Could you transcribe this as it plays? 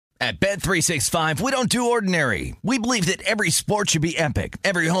At Bet365, we don't do ordinary. We believe that every sport should be epic.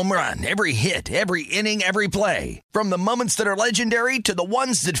 Every home run, every hit, every inning, every play. From the moments that are legendary to the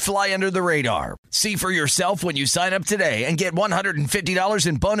ones that fly under the radar. See for yourself when you sign up today and get $150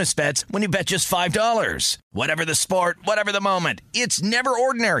 in bonus bets when you bet just $5. Whatever the sport, whatever the moment, it's never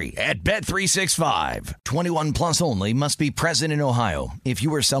ordinary at Bet365. 21 plus only. Must be present in Ohio. If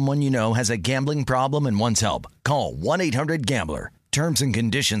you or someone you know has a gambling problem and wants help, call 1-800-GAMBLER. Terms and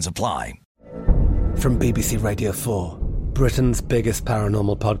conditions apply. From BBC Radio 4, Britain's biggest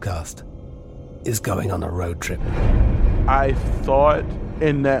paranormal podcast is going on a road trip. I thought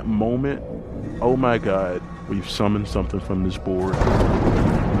in that moment, oh my God, we've summoned something from this board.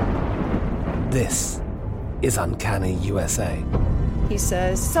 This is Uncanny USA. He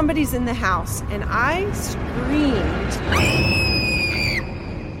says, somebody's in the house, and I screamed.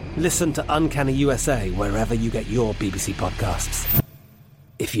 Listen to Uncanny USA wherever you get your BBC podcasts,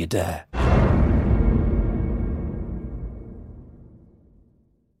 if you dare.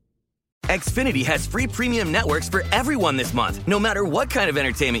 Xfinity has free premium networks for everyone this month, no matter what kind of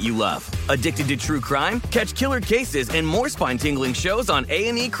entertainment you love. Addicted to true crime? Catch killer cases and more spine-tingling shows on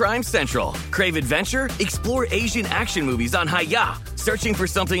A&E Crime Central. Crave adventure? Explore Asian action movies on Hi-YAH. Searching for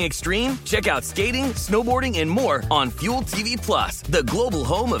something extreme? Check out skating, snowboarding, and more on Fuel TV Plus, the global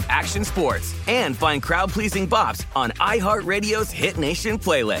home of action sports. And find crowd-pleasing bops on iHeartRadio's Hit Nation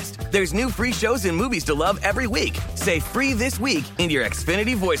playlist. There's new free shows and movies to love every week. Say free this week in your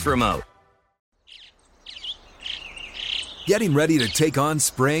Xfinity voice remote. Getting ready to take on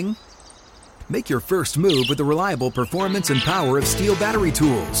spring? Make your first move with the reliable performance and power of Steel battery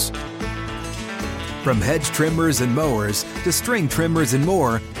tools. From hedge trimmers and mowers to string trimmers and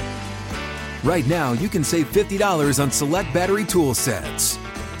more, right now you can save $50 on select battery tool sets.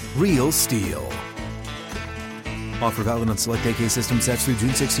 Real Steel. Offer valid on select AK system sets through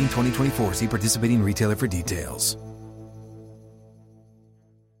June 16, 2024. See participating retailer for details.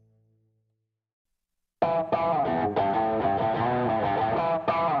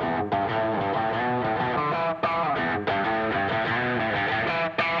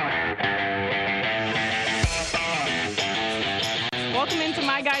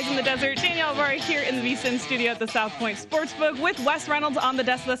 Desert. Danielle Alvari here in the VSiN studio at the South Point Sportsbook with Wes Reynolds on the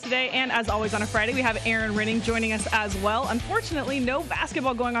desk with us today. And as always on a Friday, we have Aaron Rinning joining us as well. Unfortunately, no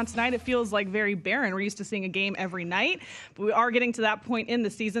basketball going on tonight. It feels like very barren. We're used to seeing a game every night, but we are getting to that point in the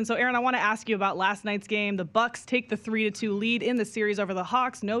season. So Aaron, I want to ask you about last night's game. The Bucks take the 3-2 lead in the series over the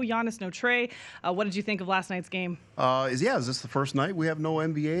Hawks. No Giannis, no Trae. What did you think of last night's game? Is this the first night we have no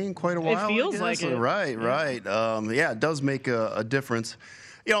NBA in quite a while? It feels like it. Right. It does make a difference.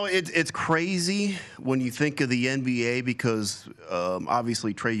 You know, it's crazy when you think of the NBA because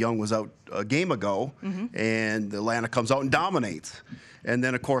obviously Trae Young was out a game ago, and Atlanta comes out and dominates. And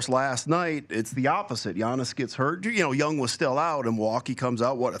then, of course, last night, it's the opposite. Giannis gets hurt. You know, Young was still out, and Milwaukee comes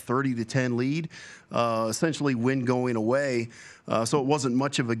out, a 30-10 lead, essentially win going away. So it wasn't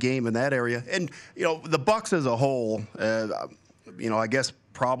much of a game in that area. And, you know, the Bucks as a whole, I guess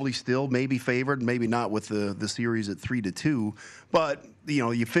probably still maybe favored, maybe not with the series at 3-2. But, you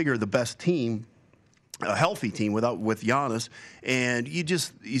know, you figure the best team, a healthy team with Giannis, and you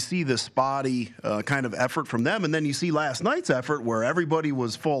see the spotty kind of effort from them, and then you see last night's effort where everybody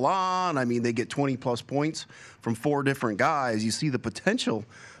was full on. I mean, they get 20-plus points from 4 different guys. You see the potential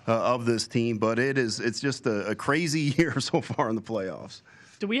of this team, but it's just a crazy year so far in the playoffs.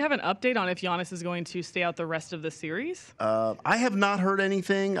 Do we have an update on if Giannis is going to stay out the rest of the series? I have not heard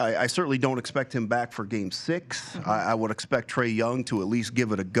anything. I certainly don't expect him back for Game 6. I would expect Trae Young to at least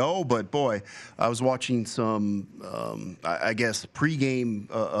give it a go. But, boy, I was watching some, pregame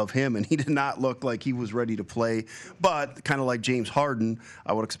of him, and he did not look like he was ready to play. But kind of like James Harden,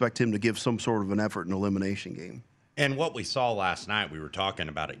 I would expect him to give some sort of an effort in an elimination game. And what we saw last night, we were talking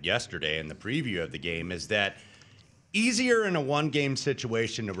about it yesterday in the preview of the game, is that easier in a one-game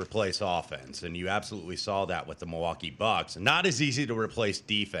situation to replace offense, and you absolutely saw that with the Milwaukee Bucks. Not as easy to replace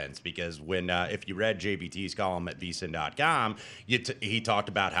defense because if you read JVT's column at vsin.com, he talked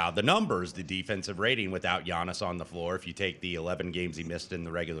about how the numbers, the defensive rating without Giannis on the floor, if you take the 11 games he missed in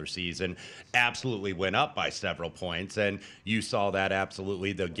the regular season, absolutely went up by several points, and you saw that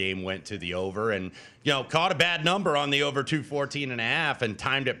absolutely. The game went to the over, and caught a bad number on the over 214.5 and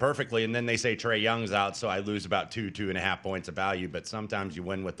timed it perfectly, and then they say Trae Young's out, so I lose about 2.5 points of value, but sometimes you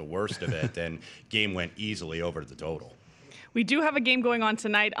win with the worst of it, and game went easily over the total. We do have a game going on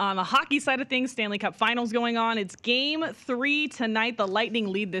tonight on the hockey side of things. Stanley Cup Finals going on. It's Game 3 tonight. The Lightning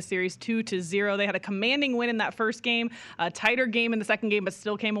lead this series 2-0. They had a commanding win in that first game, a tighter game in the second game, but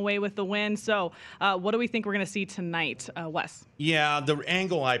still came away with the win. So what do we think we're going to see tonight, Wes? Yeah, the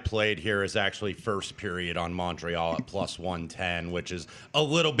angle I played here is actually first period on Montreal at plus 110, which is a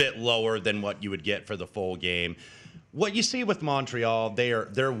little bit lower than what you would get for the full game. What you see with Montreal,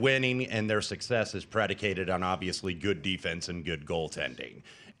 they're winning, and their success is predicated on obviously good defense and good goaltending.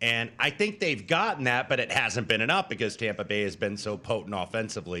 And I think they've gotten that, but it hasn't been enough because Tampa Bay has been so potent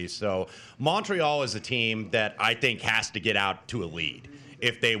offensively. So Montreal is a team that I think has to get out to a lead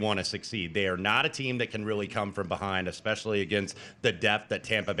if they want to succeed. They are not a team that can really come from behind, especially against the depth that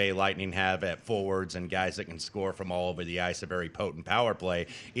Tampa Bay Lightning have at forwards and guys that can score from all over the ice, a very potent power play,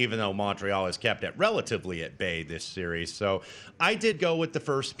 even though Montreal has kept it relatively at bay this series. So I did go with the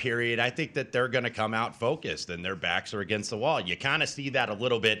first period. I think that they're going to come out focused and their backs are against the wall. You kind of see that a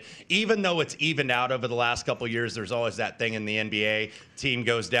little bit, even though it's evened out over the last couple of years. There's always that thing in the NBA, team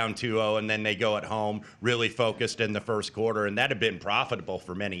goes down 2-0 and then they go at home really focused in the first quarter, and that had been profitable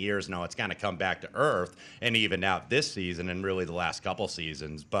for many years now. It's kind of come back to earth and even out this season and really the last couple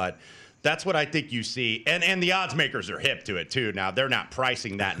seasons. But that's what I think you see. And the odds makers are hip to it too. Now, they're not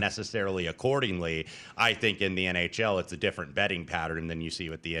pricing that necessarily accordingly. I think in the NHL, it's a different betting pattern than you see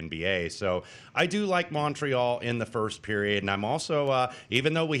with the NBA. So I do like Montreal in the first period. And I'm also,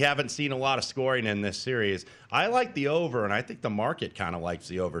 even though we haven't seen a lot of scoring in this series, I like the over, and I think the market kind of likes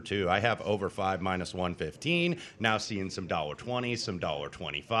the over too. I have over 5 minus 115. Now seeing some $1.20s, some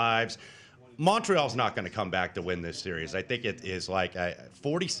 $1.25s. Montreal's not going to come back to win this series. I think it is like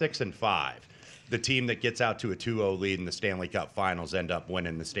 46-5. The team that gets out to a 2-0 lead in the Stanley Cup Finals end up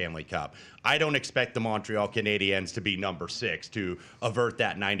winning the Stanley Cup. I don't expect the Montreal Canadiens to be number 6 to avert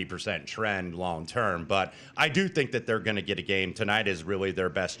that 90% trend long term, but I do think that they're going to get a game. Tonight is really their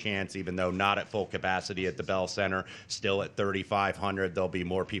best chance, even though not at full capacity at the Bell Center, still at 3,500. There'll be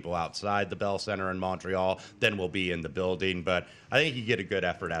more people outside the Bell Center in Montreal than will be in the building, but I think you get a good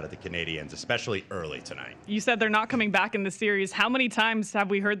effort out of the Canadiens, especially early tonight. You said they're not coming back in the series. How many times have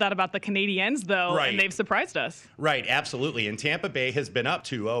we heard that about the Canadiens, though? Right. And they've surprised us. Right, absolutely. And Tampa Bay has been up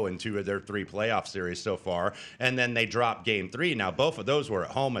 2-0 in 2 of their 3 playoff series so far, and then they dropped Game 3. Now, both of those were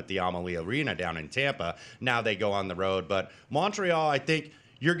at home at the Amalie Arena down in Tampa. Now they go on the road. But Montreal, I think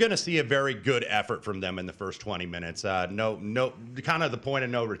you're going to see a very good effort from them in the first 20 minutes. No, kind of the point of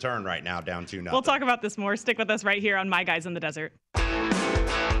no return right now, down 2-0. We'll talk about this more. Stick with us right here on My Guys in the Desert.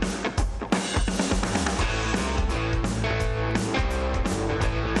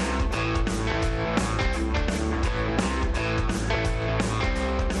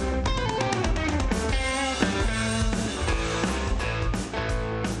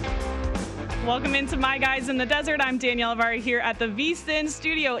 Welcome into My Guys in the Desert. I'm Danielle Avari here at the VSiN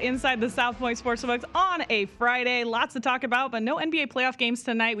studio inside the South Point Sportsbooks on a Friday. Lots to talk about, but no NBA playoff games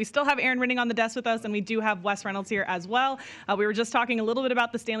tonight. We still have Aaron Rinning on the desk with us, and we do have Wes Reynolds here as well. We were just talking a little bit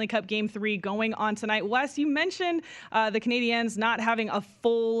about the Stanley Cup Game 3 going on tonight. Wes, you mentioned the Canadiens not having a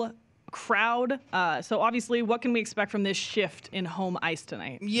full crowd. So obviously, what can we expect from this shift in home ice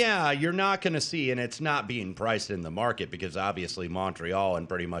tonight? Yeah, you're not going to see, and it's not being priced in the market because obviously Montreal and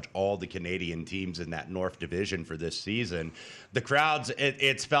pretty much all the Canadian teams in that North Division for this season, the crowds,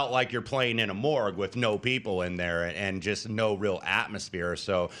 it's felt like you're playing in a morgue with no people in there and just no real atmosphere.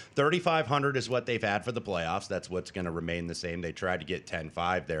 So 3,500 is what they've had for the playoffs. That's what's going to remain the same. They tried to get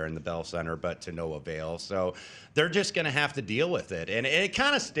 10,500 there in the Bell Center, but to no avail. So they're just going to have to deal with it. And it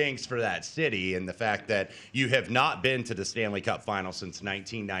kind of stinks for that city and the fact that you have not been to the Stanley Cup Final since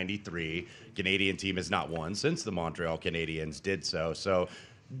 1993. Canadian team has not won since the Montreal Canadiens did so. So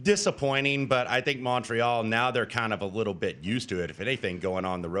disappointing, but I think Montreal, now they're kind of a little bit used to it. If anything, going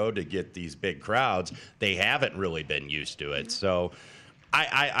on the road to get these big crowds, they haven't really been used to it. So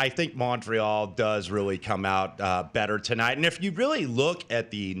I think Montreal does really come out better tonight. And if you really look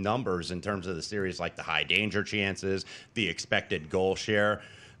at the numbers in terms of the series, like the high danger chances, the expected goal share,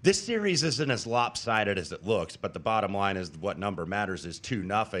 this series isn't as lopsided as it looks, but the bottom line is what number matters is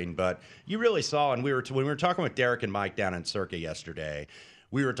 2-0. But you really saw, and when we were talking with Derek and Mike down in Circa yesterday,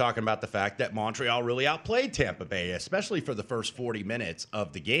 we were talking about the fact that Montreal really outplayed Tampa Bay, especially for the first 40 minutes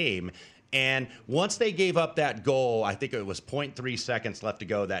of the game. And once they gave up that goal, I think it was 0.3 seconds left to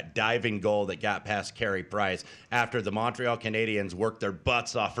go, that diving goal that got past Carey Price after the Montreal Canadiens worked their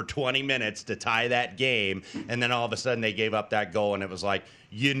butts off for 20 minutes to tie that game. And then all of a sudden they gave up that goal, and it was like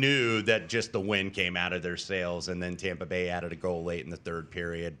you knew that just the wind came out of their sails. And then Tampa Bay added a goal late in the third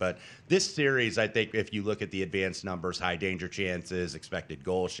period. But this series, I think if you look at the advanced numbers, high danger chances, expected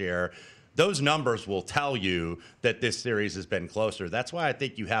goal share, those numbers will tell you that this series has been closer. That's why I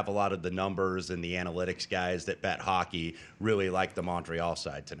think you have a lot of the numbers and the analytics guys that bet hockey really like the Montreal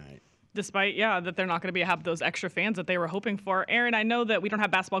side tonight. Despite, that they're not going to have those extra fans that they were hoping for. Aaron, I know that we don't have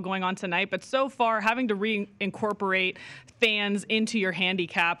basketball going on tonight, but so far having to reincorporate fans into your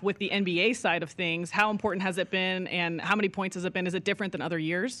handicap with the NBA side of things, how important has it been and how many points has it been? Is it different than other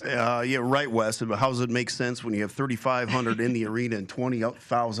years? Yeah, right, Wes. But how does it make sense when you have 3,500 in the arena and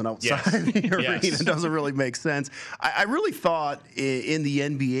 20,000 outside the arena? It doesn't really make sense. I really thought in the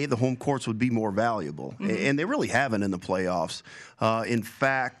NBA the home courts would be more valuable, and they really haven't in the playoffs. In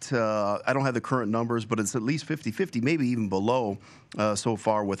fact, I don't have the current numbers, but it's at least 50-50, maybe even below so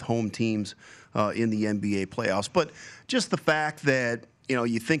far with home teams in the NBA playoffs. But just the fact that,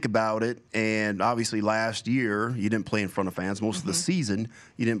 you think about it, and obviously last year you didn't play in front of fans. Most of the season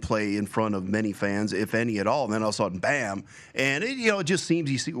you didn't play in front of many fans, if any at all. And then all of a sudden, bam. And, it just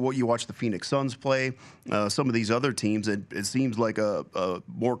seems you watch the Phoenix Suns play, some of these other teams, it seems like a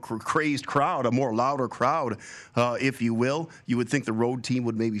more crazed crowd, a more louder crowd, if you will. You would think the road team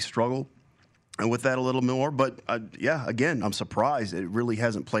would maybe struggle and with that a little more. But, again, I'm surprised it really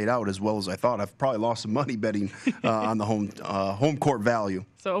hasn't played out as well as I thought. I've probably lost some money betting on the home court value.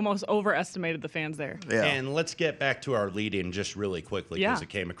 So almost overestimated the fans there. Yeah. And let's get back to our lead-in just really quickly because it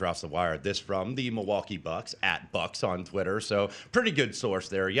came across the wire. This from the Milwaukee Bucks, @Bucks on Twitter. So pretty good source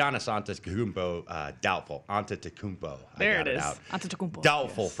there. Giannis Antetokounmpo, doubtful. Antetokounmpo. There it is. Antetokounmpo.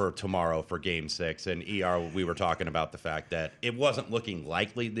 Doubtful for tomorrow for Game 6. And ER, we were talking about the fact that it wasn't looking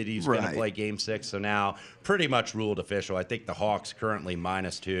likely that he's going to play Game 6. So now pretty much ruled official. I think the Hawks currently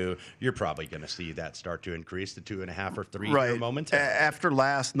 -2. You're probably going to see that start to increase to 2.5 or 3 here momentarily. After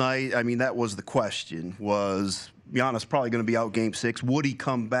last night, that was the question. Was Giannis probably going to be out Game 6? Would he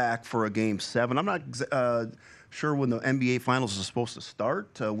come back for a Game 7? I'm not sure when the NBA Finals is supposed to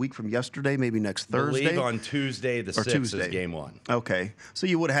start. A week from yesterday, maybe next Thursday. I believe on Tuesday, the 6th is Game 1. Okay. So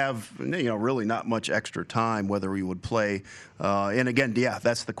you would have, really not much extra time whether he would play. And again,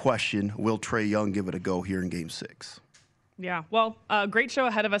 that's the question. Will Trae Young give it a go here in Game 6? Yeah, well, great show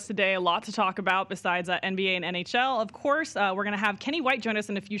ahead of us today. A lot to talk about besides NBA and NHL. Of course, we're going to have Kenny White join us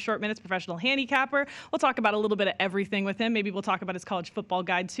in a few short minutes, professional handicapper. We'll talk about a little bit of everything with him. Maybe we'll talk about his college football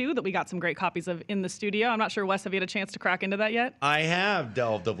guide, too, that we got some great copies of in the studio. I'm not sure, Wes, have you had a chance to crack into that yet? I have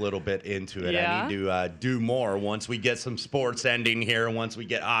delved a little bit into it. Yeah? I need to do more once we get some sports ending here, once we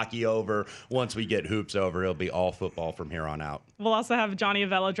get hockey over, once we get hoops over. It'll be all football from here on out. We'll also have Johnny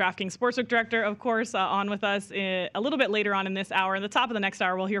Avello, DraftKings Sportsbook Director, of course, on with us a little bit later on in this hour. In the top of the next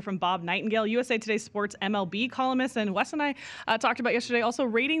hour, we'll hear from Bob Nightingale, USA Today Sports MLB columnist. And Wes and I talked about yesterday also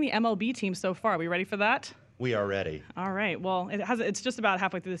rating the MLB team so far. Are we ready for that? We are ready. All right. Well, it's just about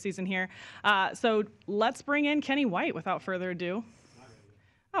halfway through the season here. So let's bring in Kenny White without further ado.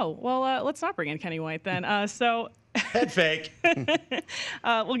 Oh, well, let's not bring in Kenny White then. Head fake.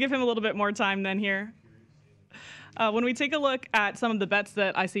 We'll give him a little bit more time then here. When we take a look at some of the bets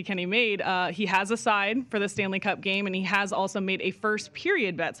that I see Kenny made, he has a side for the Stanley Cup game, and he has also made a first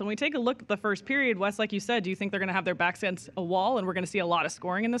period bet. So when we take a look at the first period, Wes, like you said, do you think they're going to have their backs against a wall and we're going to see a lot of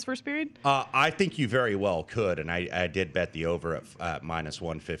scoring in this first period? I think you very well could, and I did bet the over at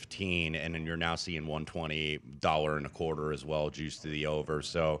 -115, and then you're now seeing $120.25 as well, juiced to the over.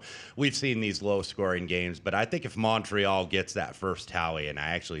 So we've seen these low-scoring games, but I think if Montreal gets that first tally, and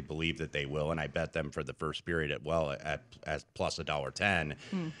I actually believe that they will, and I bet them for the first period at plus $1.10.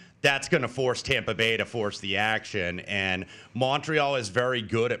 That's going to force Tampa Bay to force the action. And Montreal is very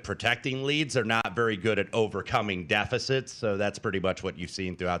good at protecting leads. They're not very good at overcoming deficits. So that's pretty much what you've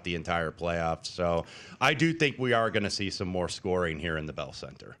seen throughout the entire playoffs. So I do think we are going to see some more scoring here in the Bell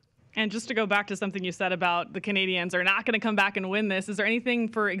Center. And just to go back to something you said about the Canadiens are not going to come back and win this, is there anything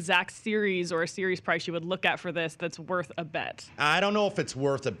for exact series or a series price you would look at for this that's worth a bet? I don't know if it's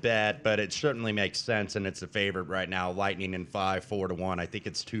worth a bet, but it certainly makes sense, and it's a favorite right now. Lightning in 5, 4-1. I think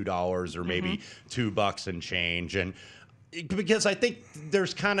it's $2 or maybe $2 and change. And because I think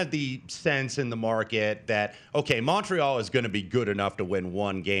there's kind of the sense in the market that, okay, Montreal is going to be good enough to win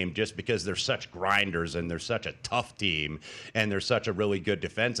one game just because they're such grinders and they're such a tough team and they're such a really good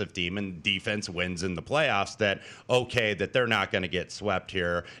defensive team and defense wins in the playoffs that, okay, that they're not going to get swept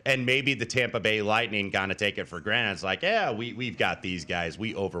here. And maybe the Tampa Bay Lightning kind of take it for granted. It's like, yeah, we've got these guys.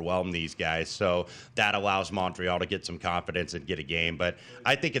 We overwhelm these guys. So that allows Montreal to get some confidence and get a game. But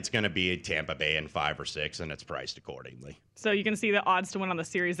I think it's going to be Tampa Bay in 5 or 6, and it's priced accordingly. So you can see the odds to win on the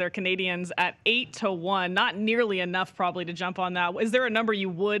series there. Canadiens at 8-1. Not nearly enough probably to jump on that. Is there a number you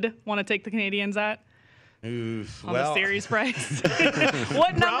would want to take the Canadiens at? Oof, on the series price?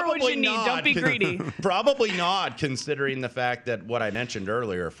 What number would you need? Not. Don't be greedy. Probably not, considering the fact that what I mentioned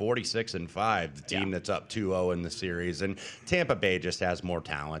earlier, 46-5, the team that's up 2-0 in the series. And Tampa Bay just has more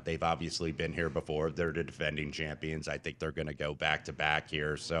talent. They've obviously been here before. They're the defending champions. I think they're going to go back-to-back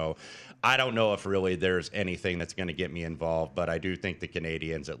here. So I don't know if really there's anything that's going to get me involved, but I do think the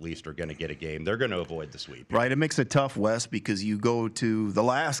Canadiens at least are going to get a game. They're going to avoid the sweep. Right. It makes it tough, Wes, because you go to the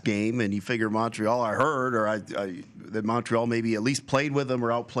last game and you figure Montreal, I heard, that Montreal maybe at least played with them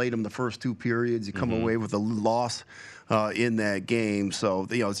or outplayed them the first two periods. You come away with a loss in that game. So,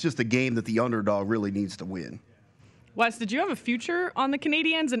 it's just a game that the underdog really needs to win. Wes, did you have a future on the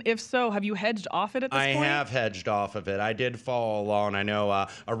Canadiens? And if so, have you hedged off it at this point? I have hedged off of it. I did follow along. I know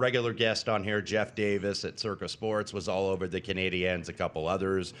a regular guest on here, Jeff Davis at Circa Sports, was all over the Canadiens. A couple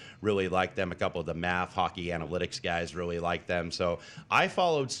others really liked them. A couple of the math hockey analytics guys really liked them. So I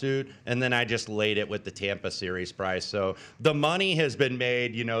followed suit, and then I just laid it with the Tampa series price. So the money has been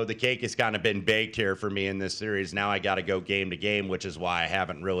made. The cake has kind of been baked here for me in this series. Now I got to go game to game, which is why I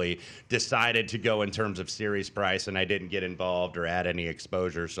haven't really decided to go in terms of series price, and I didn't get involved or add any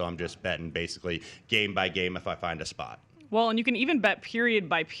exposure, so I'm just betting basically game by game if I find a spot. Well, and you can even bet period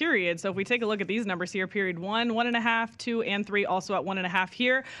by period. So if we take a look at these numbers here, period 1, 1.5, 2, and 3, also at 1.5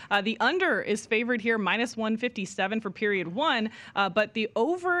 here. The under is favored here, -157 for period 1, but the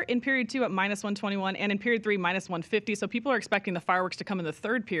over in period 2 at -121, and in period 3, -150. So people are expecting the fireworks to come in the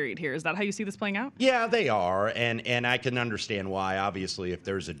third period here. Is that how you see this playing out? Yeah, they are, and I can understand why. Obviously, if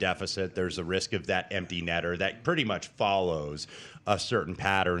there's a deficit, there's a risk of that empty netter that pretty much follows a certain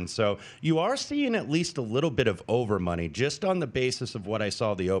pattern. So you are seeing at least a little bit of over money just on the basis of what I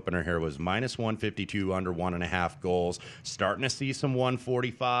saw the opener here was -152 under 1.5 goals. Starting to see some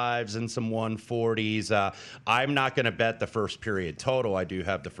 145s and some 140s. I'm not going to bet the first period total. I do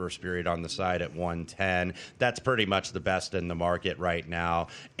have the first period on the side at 110. That's pretty much the best in the market right now.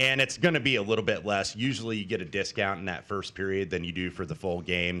 And it's going to be a little bit less. Usually you get a discount in that first period than you do for the full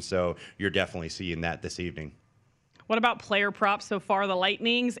game. So you're definitely seeing that this evening. What about player props so far? The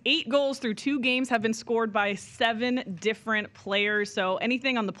Lightnings, 8 goals through 2 games have been scored by 7 different players. So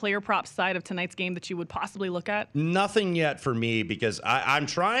anything on the player prop side of tonight's game that you would possibly look at? Nothing yet for me because I'm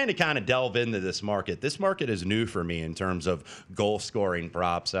trying to kind of delve into this market. This market is new for me in terms of goal scoring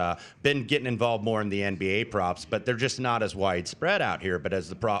props. Been getting involved more in the NBA props, but they're just not as widespread out here. But as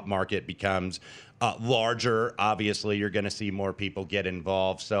the prop market becomes larger, obviously you're going to see more people get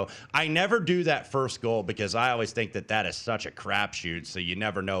involved. So I never do that first goal because I always think that is such a crapshoot, so you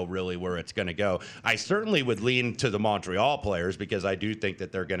never know really where it's going to go. I certainly would lean to the Montreal players because I do think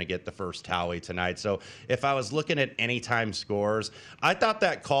that they're going to get the first tally tonight. So if I was looking at anytime scores, I thought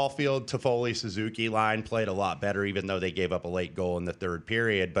that Caulfield, Toffoli, Suzuki line played a lot better, even though they gave up a late goal in the third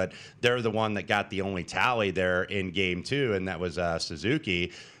period. But they're the one that got the only tally there in game 2, and that was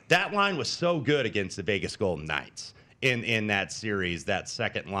Suzuki. That line was so good against the Vegas Golden Knights in that series, that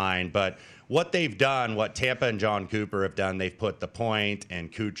second line. But what they've done, what Tampa and John Cooper have done, they've put the Point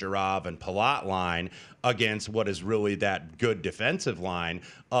and Kucherov and Palat line against what is really that good defensive line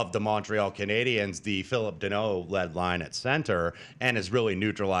of the Montreal Canadiens, the Philip Deneau-led line at center, and has really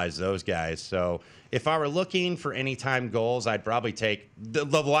neutralized those guys. So if I were looking for anytime goals, I'd probably take the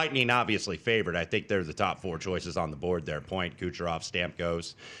Lightning, obviously favored. I think they're the top 4 choices on the board there. Point, Kucherov,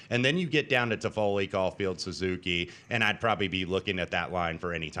 Stamkos. And then you get down to Toffoli, Caulfield, Suzuki, and I'd probably be looking at that line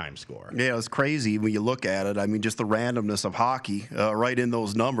for anytime score. Yeah, it's crazy when you look at it. I mean, just the randomness of hockey right in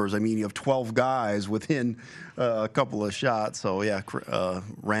those numbers. I mean, you have 12 guys within a couple of shots. So, yeah,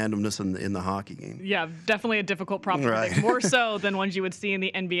 randomness in the hockey game. Yeah, definitely a difficult prop to predict, more so than ones you would see in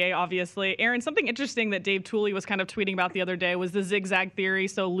the NBA, obviously. Aaron, something interesting that Dave Tooley was kind of tweeting about the other day was the zigzag theory,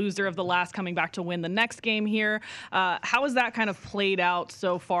 so loser of the last coming back to win the next game here. How has that kind of played out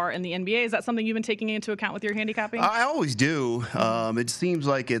so far in the NBA? Is that something you've been taking into account with your handicapping? I always do. It seems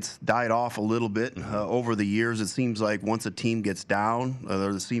like it's died off a little bit over the years. It seems like once a team gets down,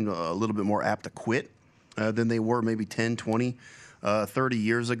 they seem a little bit more apt to quit than they were maybe 10, 20, 30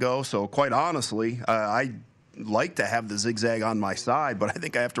 years ago. So quite honestly, I like to have the zigzag on my side, but I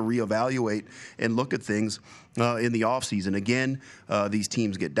think I have to reevaluate and look at things in the offseason. Again, these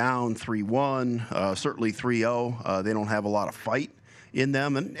teams get down 3-1, certainly 3-0. They don't have a lot of fight in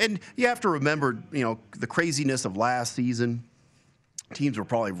them. And you have to remember, the craziness of last season. Teams were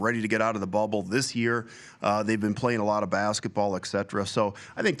probably ready to get out of the bubble this year. They've been playing a lot of basketball, et cetera. So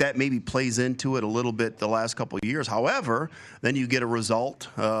I think that maybe plays into it a little bit the last couple of years. However, then you get a result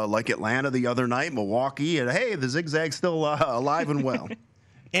like Atlanta the other night, Milwaukee, and hey, the zigzag's still alive and well.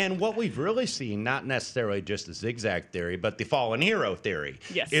 And what we've really seen, not necessarily just the zigzag theory, but the fallen hero theory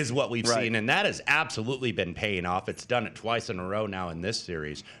is what we've seen. And that has absolutely been paying off. It's done it twice in a row now in this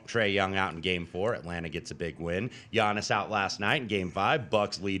series. Trae Young out in Game 4. Atlanta gets a big win. Giannis out last night in Game 5.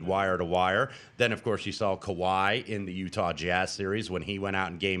 Bucks lead wire to wire. Then, of course, you saw Kawhi in the Utah Jazz series when he went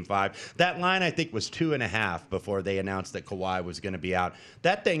out in Game 5. That line, I think, was 2.5 before they announced that Kawhi was going to be out.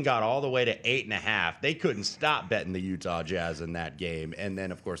 That thing got all the way to 8.5. They couldn't stop betting the Utah Jazz in that game. And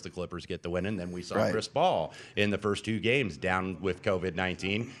then, of course, the Clippers get the win. And then we saw Chris Paul in the first 2 games down with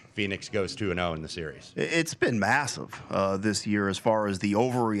COVID-19. Phoenix goes 2-0 in the series. It's been massive this year as far as the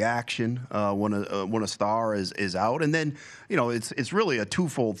overreaction when a star is out. And then, it's really a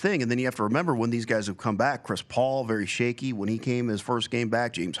twofold thing. And then you have to remember when these guys have come back, Chris Paul, very shaky when he came his first game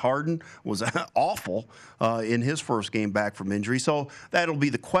back. James Harden was awful in his first game back from injury. So that'll be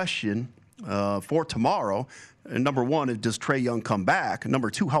the question for tomorrow. And number one, does Trae Young come back?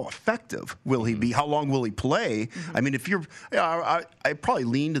 Number two, how effective will he be? How long will he play? I mean, I probably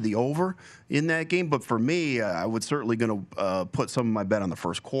lean to the over in that game, but for me, I would certainly going to put some of my bet on the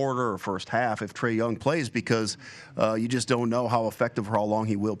first quarter or first half if Trae Young plays, because you just don't know how effective or how long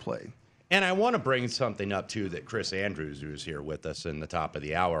he will play. And I want to bring something up, too, that Chris Andrews, who's here with us in the top of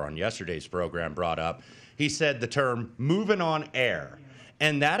the hour on yesterday's program, brought up. He said the term moving on air.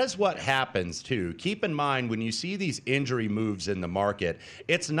 And that is what happens, too. Keep in mind, when you see these injury moves in the market,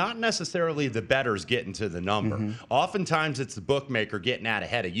 it's not necessarily the bettors getting to the number. Oftentimes, it's the bookmaker getting out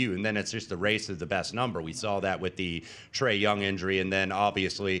ahead of you, and then it's just the race of the best number. We saw that with the Trae Young injury, and then,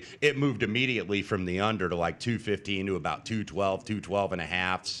 obviously, it moved immediately from the under to like 215 to about 212,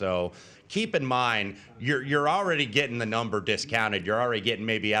 212.5. So keep in mind, you're already getting the number discounted. You're already getting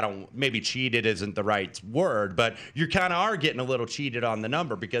maybe cheated isn't the right word, but you kind of are getting a little cheated on the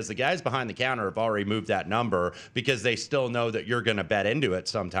number because the guys behind the counter have already moved that number because they still know that you're going to bet into it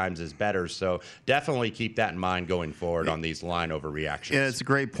sometimes as bettors. So definitely keep that in mind going forward on these line overreactions. Yeah, it's a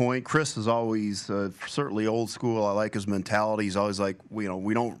great point. Chris is always certainly old school. I like his mentality. He's always like, we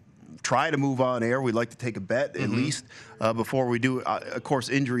don't try to move on air. We'd like to take a bet at least before we do. Of course,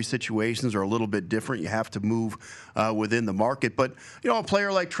 injury situations are a little bit different. You have to move within the market. But, a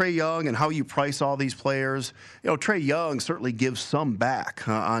player like Trae Young and how you price all these players, Trae Young certainly gives some back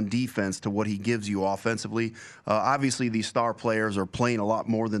on defense to what he gives you offensively. Obviously, these star players are playing a lot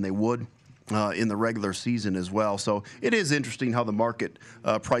more than they would in the regular season as well. So it is interesting how the market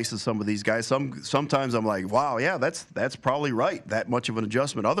prices some of these guys. Sometimes I'm like, wow, yeah, that's probably right. That much of an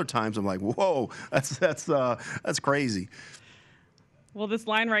adjustment. Other times I'm like, whoa, that's crazy. Well, this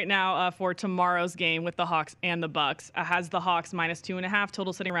line right now for tomorrow's game with the Hawks and the Bucks has the Hawks minus 2.5,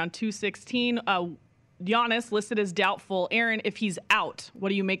 total sitting around 216. Giannis listed as doubtful. Aaron, if he's out, what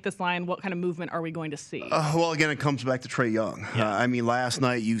do you make this line? What kind of movement are we going to see? Well, again, it comes back to Trae Young. I mean, last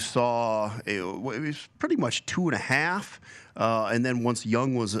night you saw it was pretty much 2.5, and then once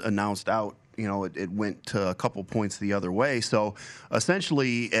Young was announced out, it went a couple points the other way. So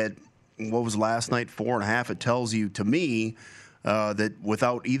essentially, at what was last night, 4.5, it tells you to me that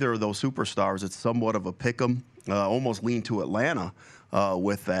without either of those superstars, it's somewhat of a pick 'em. Almost lean to Atlanta.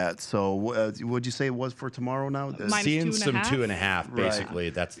 With that. So what'd you say it was for tomorrow now? Seeing some 2.5, basically.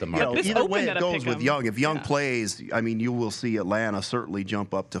 Right. That's the market. Either way it goes with Young. If Young plays, I mean, you will see Atlanta certainly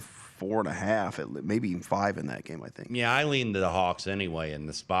jump up to 4.5, maybe even 5 in that game, I think. Yeah, I lean to the Hawks anyway in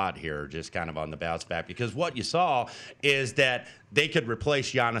the spot here, just kind of on the bounce back, because what you saw is that they could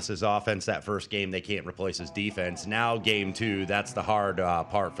replace Giannis's offense that first game. They can't replace his defense. Now, game 2, that's the hard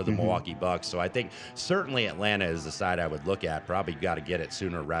part for the Milwaukee Bucks. So I think certainly Atlanta is the side I would look at. Probably got to get it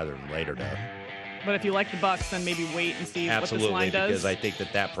sooner rather than later, though. But if you like the Bucks, then maybe wait and see what this line does. Because I think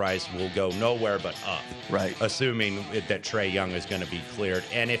that price will go nowhere but up. Right. Assuming that Trae Young is going to be cleared.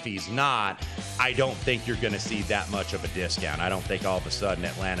 And if he's not, I don't think you're going to see that much of a discount. I don't think all of a sudden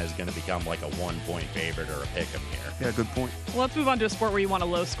Atlanta is going to become like a 1-point favorite or a pick 'em here. Yeah, good point. Well, let's move on to a sport where you want a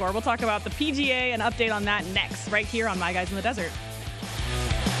low score. We'll talk about the PGA and update on that next, right here on My Guys in the Desert.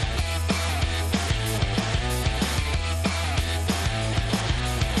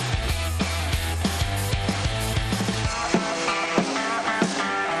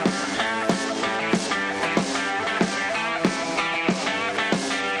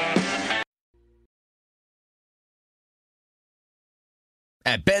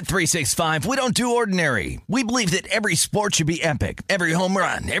 At Bet365, we don't do ordinary. We believe that every sport should be epic. Every home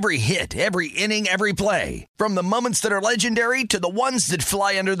run, every hit, every inning, every play. From the moments that are legendary to the ones that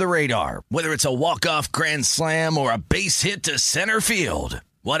fly under the radar. Whether it's a walk-off grand slam or a base hit to center field.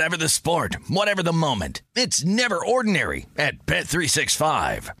 Whatever the sport, whatever the moment, it's never ordinary at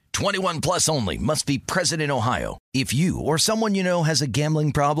Bet365. 21 plus only. Must be present in Ohio. If you or someone you know has a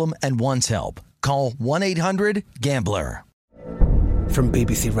gambling problem and wants help, call 1-800-GAMBLER. From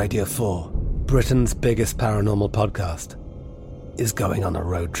BBC Radio 4, Britain's biggest paranormal podcast is going on a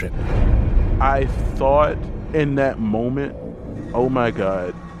road trip. I thought in that moment, oh my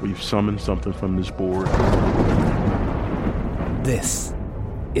God, we've summoned something from this board. This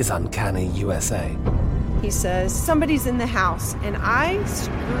is Uncanny USA. He says, somebody's in the house, and I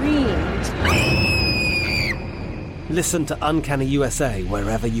screamed. Listen to Uncanny USA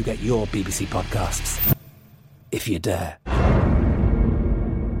wherever you get your BBC podcasts, if you dare.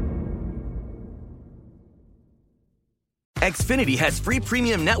 Xfinity has free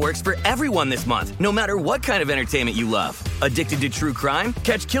premium networks for everyone this month, no matter what kind of entertainment you love. Addicted to true crime?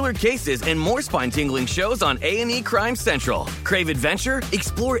 Catch killer cases and more spine-tingling shows on A&E Crime Central. Crave adventure?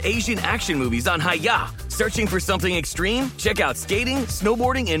 Explore Asian action movies on Hi-YAH. Searching for something extreme? Check out skating,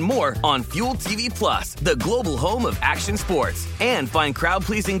 snowboarding, and more on Fuel TV Plus, the global home of action sports. And find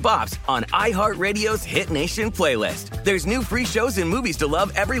crowd-pleasing bops on iHeartRadio's Hit Nation playlist. There's new free shows and movies to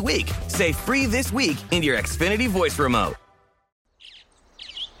love every week. Say free this week in your Xfinity voice remote.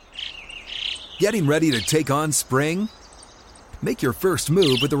 Getting ready to take on spring? Make your first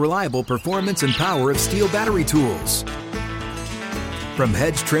move with the reliable performance and power of Steel battery tools. From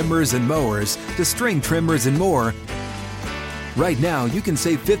hedge trimmers and mowers to string trimmers and more, right now you can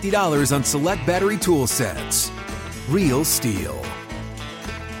save $50 on select battery tool sets. Real Steel.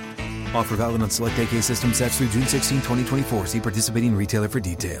 Offer valid on select AK system sets through June 16, 2024. See participating retailer for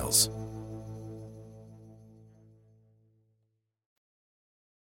details.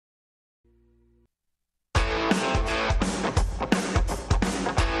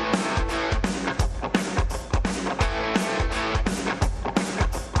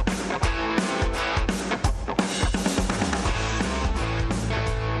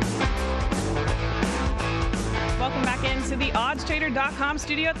 OddsTrader.com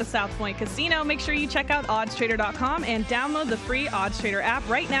studio at the South Point Casino. Make sure you check out OddsTrader.com and download the free OddsTrader app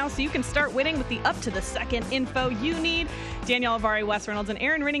right now so you can start winning with the up-to-the-second info you need. Danielle Avari, Wes Reynolds, and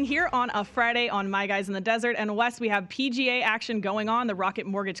Aaron Rinning here on a Friday on My Guys in the Desert. And Wes, we have PGA action going on. The Rocket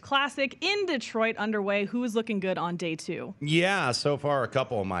Mortgage Classic in Detroit underway. Who is looking good on day two? Yeah, so far a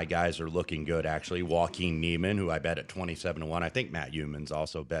couple of my guys are looking good, actually. Joaquin Niemann, who I bet at 27-1. I think Matt Humans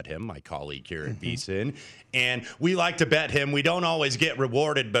also bet him, my colleague here at VSiN. And we like to bet him. We don't always get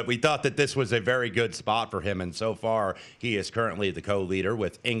rewarded, but we thought that this was a very good spot for him. And so far, he is currently the co-leader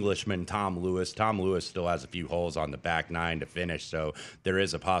with Englishman Tom Lewis. Tom Lewis still has a few holes on the back nine to finish, so there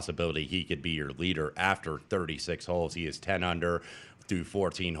is a possibility he could be your leader after 36 holes. He is 10 under through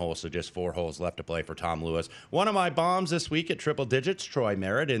 14 holes, so just 4 holes left to play for Tom Lewis. One of my bombs this week at triple digits, Troy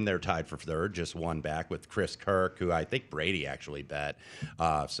Merritt, and they're tied for third, just one back with Chris Kirk, who I think Brady actually bet.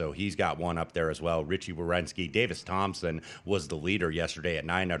 So he's got one up there as well. Richie Werenski. Davis Thompson was the leader yesterday at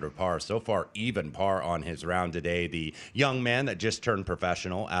 9 under par. So far, even par on his round today. The young man that just turned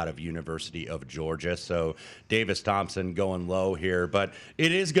professional out of University of Georgia. So Davis Thompson going low here, but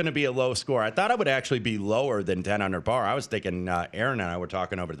it is going to be a low score. I thought it would actually be lower than 10 under par. I was thinking, Aaron and I were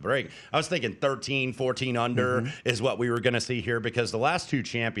talking over the break, I was thinking 13, 14 under is what we were going to see here, because the last two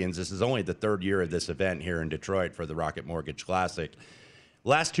champions, this is only the third year of this event here in Detroit for the Rocket Mortgage Classic.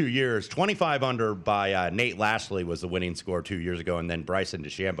 Last 2 years, 25 under by Nate Lashley was the winning score 2 years ago, and then Bryson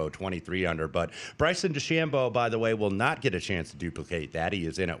DeChambeau, 23 under. But Bryson DeChambeau, by the way, will not get a chance to duplicate that. He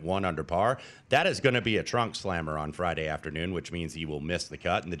is in at 1 under par. That is going to be a trunk slammer on Friday afternoon, which means he will miss the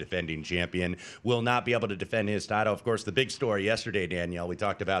cut, and the defending champion will not be able to defend his title. Of course, the big story yesterday, Danielle, we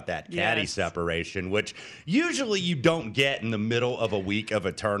talked about that caddy separation, which usually you don't get in the middle of a week of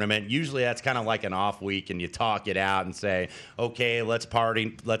a tournament. Usually that's kind of like an off week, and you talk it out and say, okay, let's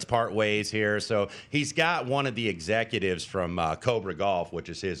part ways here. So he's got one of the executives from Cobra Golf, which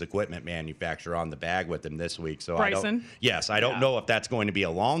is his equipment manufacturer, on the bag with him this week. So Bryson? I don't know if that's going to be a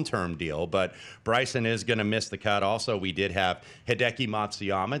long-term deal, but Bryson is going to miss the cut. Also, we did have Hideki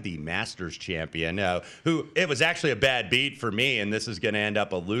Matsuyama, the Masters champion, who it was actually a bad beat for me, and this is going to end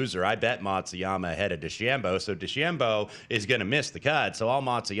up a loser. I bet Matsuyama ahead of DeChambeau, so DeChambeau is going to miss the cut. So all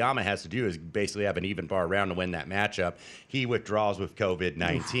Matsuyama has to do is basically have an even par round to win that matchup. He withdraws with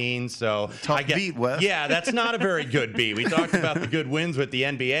COVID-19, so tough beat, Wes. Yeah, that's not a very good beat. We talked about the good wins with the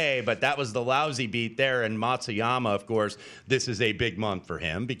NBA, but that was the lousy beat there. And Matsuyama, of course, this is a big month for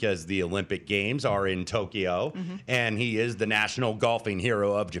him because the Olympic Games are in Tokyo, and he is the national golfing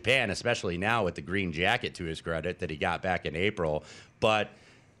hero of Japan, especially now with the green jacket, to his credit, that he got back in April. But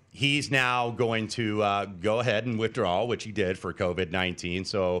he's now going to go ahead and withdraw, which he did for COVID-19.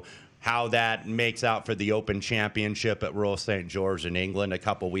 So how that makes out for the Open Championship at Royal St. George in England, a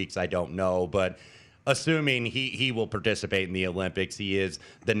couple weeks, I don't know. But assuming he will participate in the Olympics, he is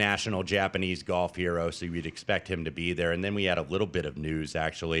the national Japanese golf hero, so you'd expect him to be there. And then we had a little bit of news,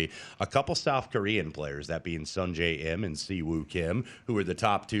 actually. A couple South Korean players, that being Sungjae Im and Siwoo Kim, who are the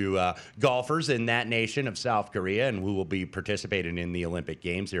top two golfers in that nation of South Korea and who will be participating in the Olympic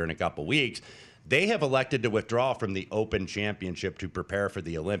Games here in a couple weeks. They have elected to withdraw from the Open Championship to prepare for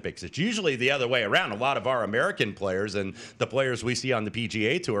the Olympics. It's usually the other way around. A lot of our American players and the players we see on the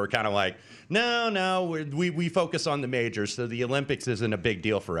PGA Tour are kind of like, no, we focus on the majors, so the Olympics isn't a big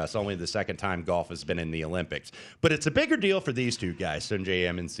deal for us. Only the second time golf has been in the Olympics. But it's a bigger deal for these two guys, Sungjae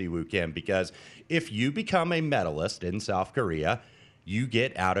Im and Siwoo Kim, because if you become a medalist in South Korea, you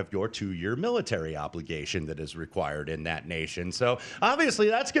get out of your 2-year military obligation that is required in that nation. So obviously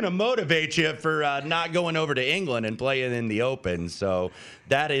that's going to motivate you for not going over to England and playing in the Open. So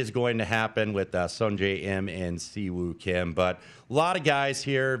that is going to happen with Sungjae Im and Siwoo Kim. But a lot of guys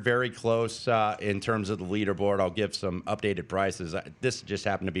here very close in terms of the leaderboard. I'll give some updated prices. This just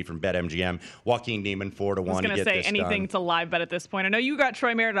happened to be from BetMGM. Joaquin Niemann 4-1 to get this done. I was going to say anything to live bet at this point. I know you got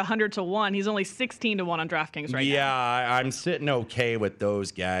Troy Merritt 100-1. He's only 16-1 on DraftKings right now. Yeah, I'm sitting okay with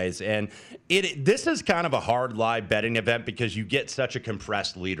those guys. And this is kind of a hard live betting event because you get such a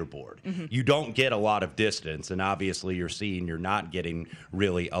compressed leaderboard. Mm-hmm. You don't get a lot of distance. And obviously you're not getting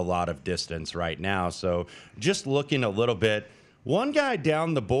really a lot of distance right now. So just looking a little bit. One guy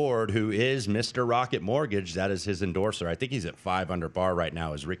down the board who is Mr. Rocket Mortgage, that is his endorser. I think he's at 5 under par right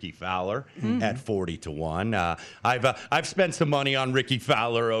now, is Ricky Fowler at 40-1. I've spent some money on Ricky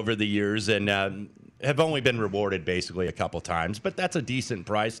Fowler over the years and have only been rewarded basically a couple times, but that's a decent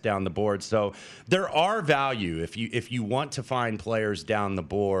price down the board. So there are value if you want to find players down the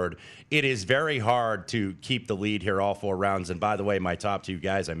board. It is very hard to keep the lead here all 4 rounds. And by the way, my top 2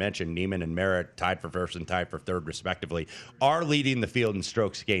 guys I mentioned, Niemann and Merritt, tied for first and tied for third respectively, are leading the field in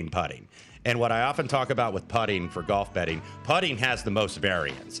strokes gained putting. And what I often talk about with putting for golf betting, putting has the most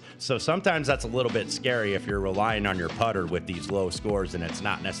variance. So sometimes that's a little bit scary if you're relying on your putter with these low scores and it's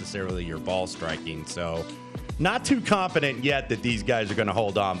not necessarily your ball striking. So not too confident yet that these guys are going to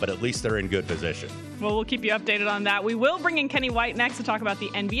hold on, but at least they're in good position. Well, we'll keep you updated on that. We will bring in Kenny White next to talk about the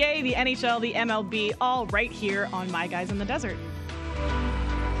NBA, the NHL, the MLB, all right here on My Guys in the Desert.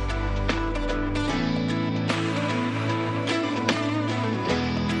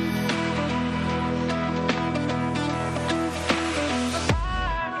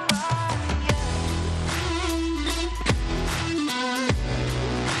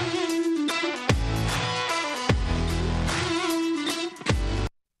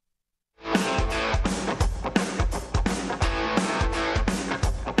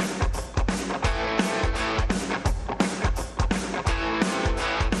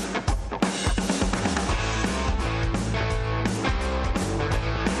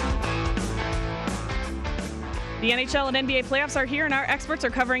 The NHL and NBA playoffs are here, and our experts are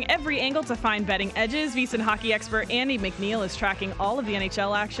covering every angle to find betting edges. VSiN hockey expert Andy McNeil is tracking all of the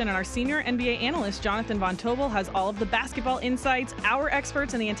NHL action, and our senior NBA analyst Jonathan Von Tobel has all of the basketball insights. Our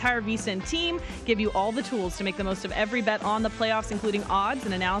experts and the entire VSiN team give you all the tools to make the most of every bet on the playoffs, including odds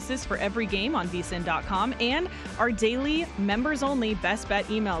and analysis for every game on VSiN.com, and our daily members-only best bet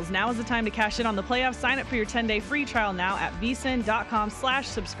emails. Now is the time to cash in on the playoffs. Sign up for your 10-day free trial now at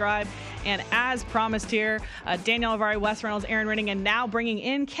VSiN.com/subscribe. And as promised here, Daniel Avari, Wes Reynolds, Aaron Rinning, and now bringing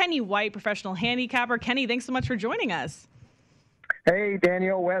in Kenny White, professional handicapper. Kenny, thanks so much for joining us. Hey,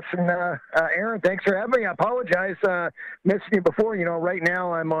 Daniel, Wes, and Aaron, thanks for having me. I apologize missing you before. You know, right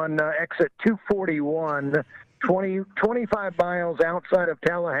now I'm on exit 241, 25 miles outside of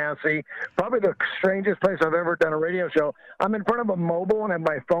Tallahassee, probably the strangest place I've ever done a radio show. I'm in front of a mobile and have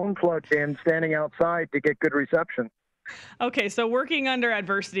my phone plugged in, standing outside to get good reception. Okay, so working under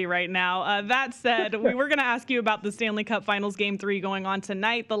adversity right now. That said, we were going to ask you about the Stanley Cup Finals Game 3 going on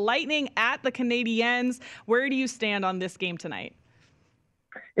tonight. The Lightning at the Canadiens. Where do you stand on this game tonight?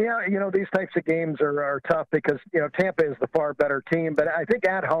 Yeah, you know, these types of games are tough because, you know, Tampa is the far better team. But I think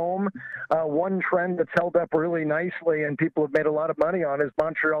at home, one trend that's held up really nicely and people have made a lot of money on is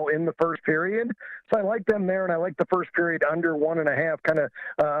Montreal in the first period. So I like them there, and I like the first period under 1.5, kind of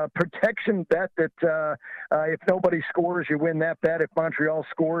protection bet that if nobody scores, you win that bet. If Montreal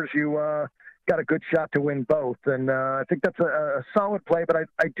scores, you got a good shot to win both. And I think that's a solid play, but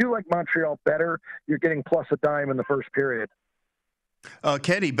I do like Montreal better. You're getting plus a dime in the first period.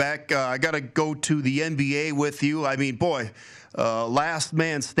 Kenny, back. I got to go to the NBA with you. I mean, boy, last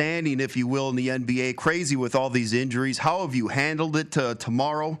man standing, if you will, in the NBA. Crazy with all these injuries. How have you handled it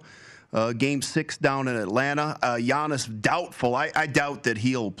tomorrow? Game 6 down in Atlanta. Giannis, doubtful. I doubt that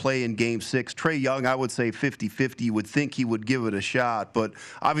he'll play in Game 6. Trae Young, I would say 50-50. You would think he would give it a shot. But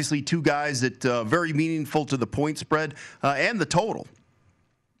obviously two guys that very meaningful to the point spread and the total.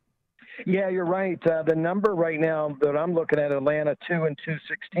 Yeah, you're right. The number right now that I'm looking at, Atlanta 2 and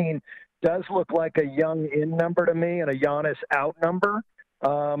 216, does look like a Young in number to me and a Giannis out number.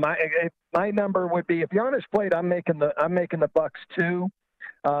 My number would be, if Giannis played, I'm making the Bucks 2.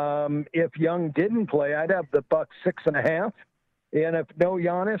 If Young didn't play, I'd have the Bucks 6.5. And if no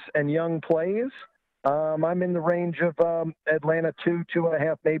Giannis and Young plays, I'm in the range of Atlanta 2,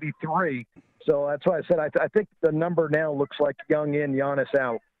 2.5, maybe 3. So that's why I said I think the number now looks like Young in, Giannis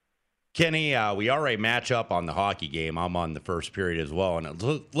out. Kenny, we already match up on the hockey game. I'm on the first period as well, and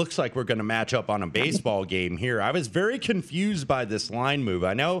it looks like we're going to match up on a baseball game here. I was very confused by this line move.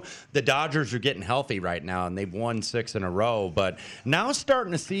 I know the Dodgers are getting healthy right now, and they've won 6 in a row, but now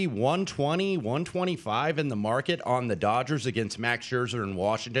starting to see 120, 125 in the market on the Dodgers against Max Scherzer in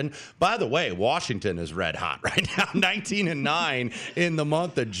Washington. By the way, Washington is red hot right now, 19-9 in the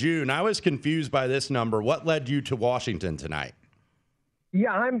month of June. I was confused by this number. What led you to Washington tonight?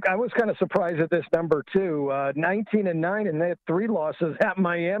 Yeah, I was kind of surprised at this number too. 19-9, and they had 3 losses at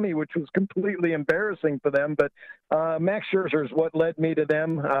Miami, which was completely embarrassing for them. But Max Scherzer is what led me to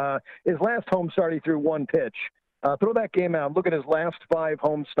them. His last home start, he threw 1 pitch. Throw that game out. Look at his last 5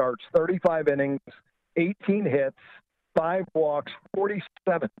 home starts: 35 innings, 18 hits, 5 walks,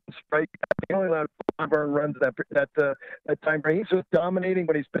 47 strikeouts. He only allowed 5 earned runs that time frame. He's just dominating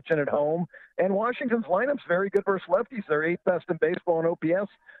when he's pitching at home. And Washington's lineup's very good versus lefties. They're 8th best in baseball in OPS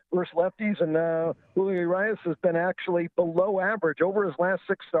versus lefties. And Julio Urias has been actually below average over his last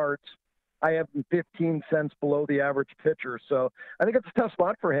 6 starts. I have him 15 cents below the average pitcher. So I think it's a tough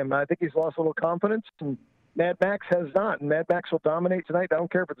spot for him. I think he's lost a little confidence, and Mad Max has not. And Mad Max will dominate tonight. I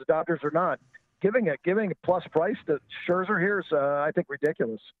don't care if it's the Dodgers or not. Giving a plus price to Scherzer here is, I think,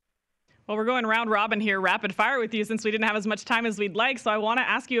 ridiculous. Well, we're going round robin here, rapid fire with you, since we didn't have as much time as we'd like. So I want to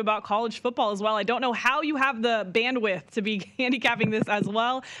ask you about college football as well. I don't know how you have the bandwidth to be handicapping this as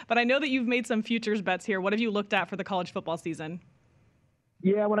well, but I know that you've made some futures bets here. What have you looked at for the college football season?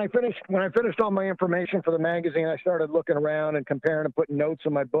 Yeah, when I finished all my information for the magazine, I started looking around and comparing and putting notes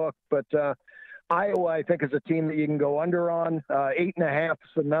in my book. But Iowa, I think, is a team that you can go under on. 8.5 is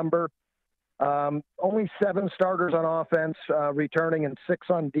the number. Only 7 starters on offense, returning, and 6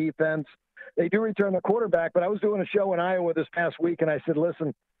 on defense. They do return the quarterback, but I was doing a show in Iowa this past week, and I said,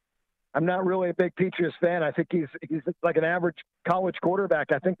 listen, I'm not really a big Peaches fan. I think he's like an average college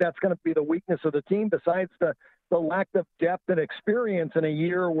quarterback. I think that's going to be the weakness of the team, besides the lack of depth and experience in a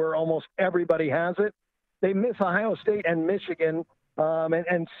year where almost everybody has it. They miss Ohio State and Michigan.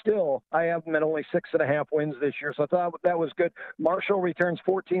 And still, I have them at only 6.5 wins this year. So I thought that was good. Marshall returns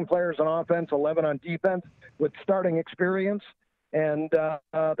 14 players on offense, 11 on defense with starting experience. And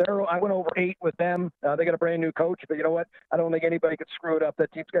I went over 8 with them. They got a brand new coach, but you know what? I don't think anybody could screw it up.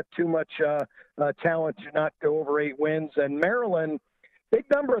 That team's got too much talent to not go over 8 wins. And Maryland, big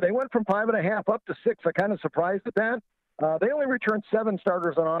number. They went from 5.5 up to 6. I'm kind of surprised at that. They only returned 7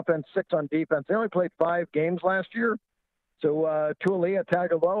 starters on offense, 6 on defense. They only played 5 games last year. So Tualia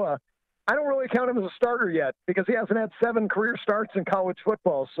Tagovailoa, I don't really count him as a starter yet because he hasn't had 7 career starts in college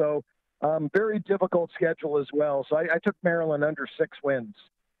football. So very difficult schedule as well. So I took Maryland under 6 wins.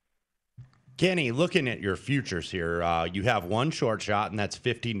 Kenny, looking at your futures here, you have one short shot, and that's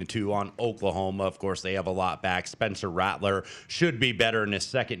 15-2 on Oklahoma. Of course, they have a lot back. Spencer Rattler should be better in his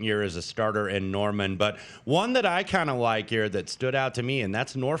second year as a starter in Norman. But one that I kind of like here that stood out to me, and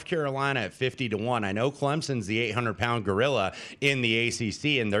that's North Carolina at 50-1. I know Clemson's the 800-pound gorilla in the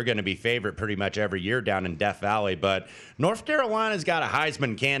ACC, and they're going to be favorite pretty much every year down in Death Valley. But North Carolina's got a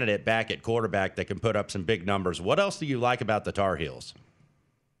Heisman candidate back at quarterback that can put up some big numbers. What else do you like about the Tar Heels?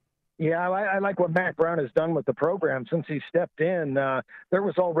 Yeah, I like what Mac Brown has done with the program since he stepped in. There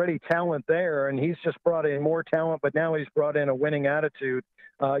was already talent there, and he's just brought in more talent, but now he's brought in a winning attitude.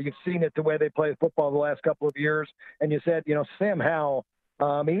 You've seen it the way they play football the last couple of years, and you said, Sam Howell,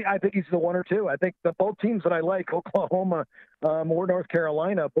 I think he's the 1 or 2. I think both teams that I like, Oklahoma or North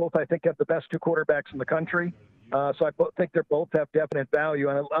Carolina, both I think have the best 2 quarterbacks in the country. So I think they both have definite value.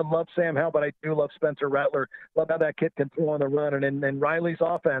 And I love Sam Howell, but I do love Spencer Rattler. Love how that kid can throw on the run. And in Riley's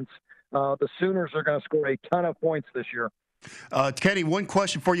offense, the Sooners are going to score a ton of points this year. Kenny, one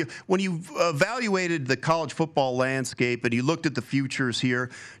question for you. When you evaluated the college football landscape and you looked at the futures here,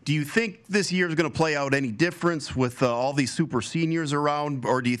 do you think this year is going to play out any difference with all these super seniors around,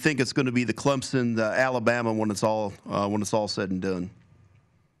 or do you think it's going to be the Clemson, Alabama when it's all said and done?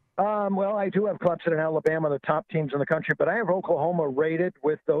 Well, I do have Clemson and Alabama, the top teams in the country, but I have Oklahoma rated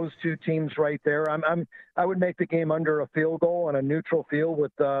with those two teams right there. I would make the game under a field goal on a neutral field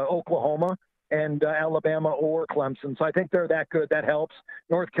with Oklahoma and Alabama or Clemson. So I think they're that good. That helps.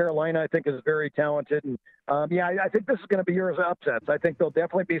 North Carolina, I think, is very talented. And, I think this is going to be years of upsets. I think there'll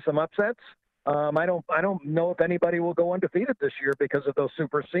definitely be some upsets. I don't know if anybody will go undefeated this year because of those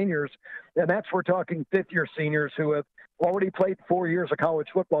super seniors. And we're talking fifth-year seniors who have already played 4 years of college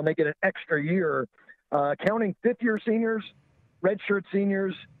football, and they get an extra year. Counting fifth-year seniors, redshirt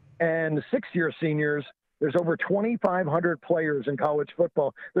seniors, and sixth-year seniors, there's over 2,500 players in college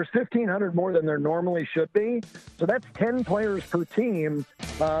football. There's 1,500 more than there normally should be. So that's 10 players per team.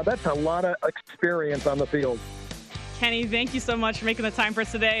 That's a lot of experience on the field. Kenny, thank you so much for making the time for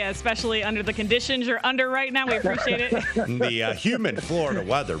us today, especially under the conditions you're under right now. We appreciate it. The humid Florida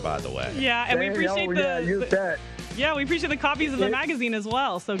weather, by the way. Yeah, and we appreciate we appreciate the copies of the magazine as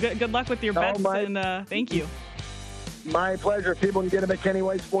well. So good luck with your bets, and thank you. My pleasure. People can get them at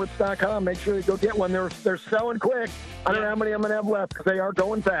KennyWhiteSports.com. Make sure you go get one. They're selling quick. I don't know how many I'm going to have left because they are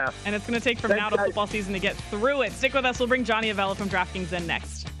going fast. And it's going to take from now to football season to get through it. Stick with us. We'll bring Johnny Avella from DraftKings in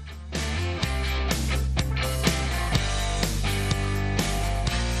next.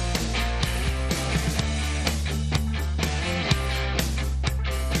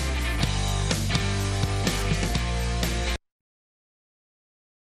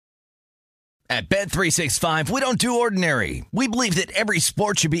 At Bet365, we don't do ordinary. We believe that every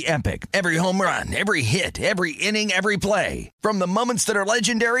sport should be epic. Every home run, every hit, every inning, every play. From the moments that are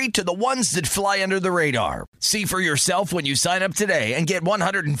legendary to the ones that fly under the radar. See for yourself when you sign up today and get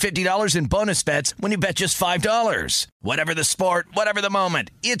 $150 in bonus bets when you bet just $5. Whatever the sport, whatever the moment,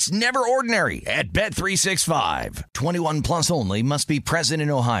 it's never ordinary at Bet365. 21 plus only. Must be present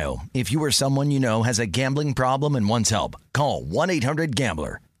in Ohio. If you or someone you know has a gambling problem and wants help, call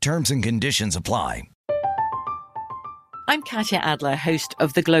 1-800-GAMBLER. Terms and conditions apply. I'm Katya Adler, host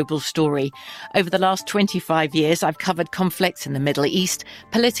of The Global Story. Over the last 25 years, I've covered conflicts in the Middle East,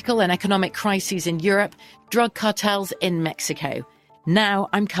 political and economic crises in Europe, drug cartels in Mexico. Now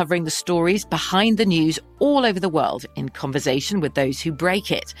I'm covering the stories behind the news all over the world in conversation with those who break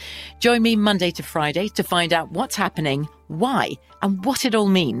it. Join me Monday to Friday to find out what's happening, why, and what it all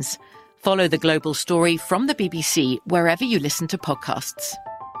means. Follow The Global Story from the BBC wherever you listen to podcasts.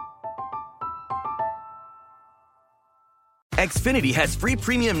 Xfinity has free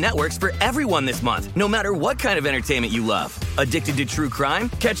premium networks for everyone this month, no matter what kind of entertainment you love. Addicted to true crime?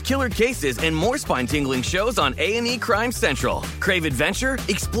 Catch killer cases and more spine-tingling shows on A&E Crime Central. Crave adventure?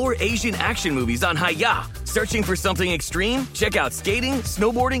 Explore Asian action movies on Hi-YAH. Searching for something extreme? Check out skating,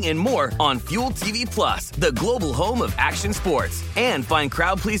 snowboarding, and more on Fuel TV Plus, the global home of action sports. And find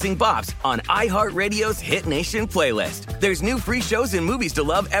crowd-pleasing bops on iHeartRadio's Hit Nation playlist. There's new free shows and movies to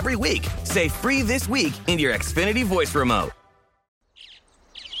love every week. Say free this week in your Xfinity voice remote.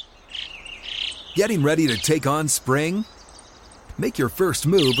 Getting ready to take on spring? Make your first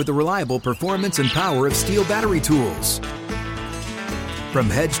move with the reliable performance and power of Steel battery tools. From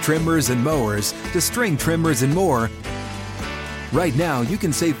hedge trimmers and mowers to string trimmers and more, right now you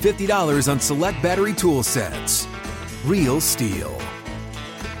can save $50 on select battery tool sets. Real Steel.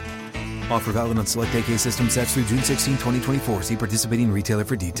 Offer valid on select AK system sets through June 16, 2024. See participating retailer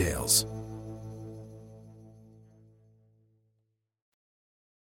for details.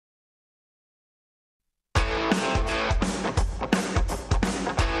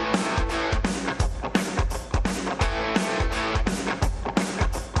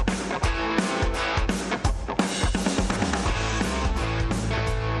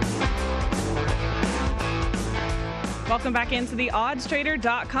 Welcome back into the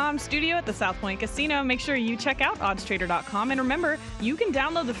oddstrader.com studio at the South Point Casino. Make sure you check out oddstrader.com. And remember, you can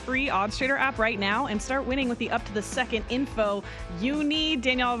download the free OddsTrader app right now and start winning with the up-to-the-second info you need.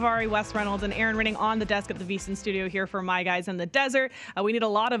 Danielle Alvari, Wes Reynolds, and Aaron Rinning on the desk at the VSiN studio here for My Guys in the Desert. We need a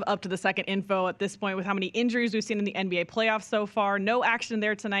lot of up-to-the-second info at this point with how many injuries we've seen in the NBA playoffs so far. No action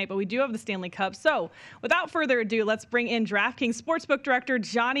there tonight, but we do have the Stanley Cup. So without further ado, let's bring in DraftKings Sportsbook Director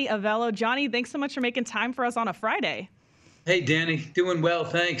Johnny Avello. Johnny, thanks so much for making time for us on a Friday. Hey, Danny. Doing well,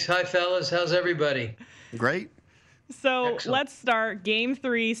 thanks. Hi, fellas. How's everybody? Great. So Excellent. Let's start. Game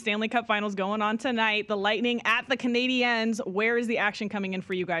 3, Stanley Cup Finals going on tonight. The Lightning at the Canadiens. Where is the action coming in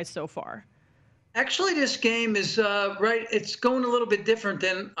for you guys so far? Actually, this game is, it's going a little bit different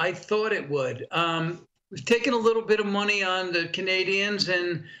than I thought it would. we've taken a little bit of money on the Canadians,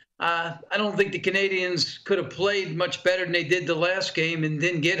 and I don't think the Canadians could have played much better than they did the last game and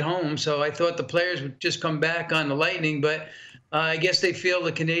didn't get home. So I thought the players would just come back on the Lightning, but I guess they feel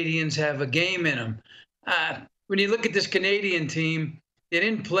the Canadians have a game in them. When you look at this Canadian team, they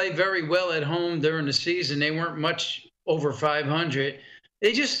didn't play very well at home during the season. They weren't much over 500.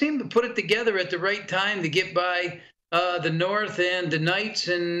 They just seemed to put it together at the right time to get by the North and the Knights,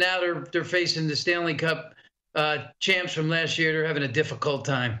 and now they're facing the Stanley Cup champs from last year. They're having a difficult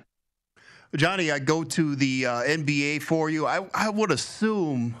time. Johnny, I go to the NBA for you. I would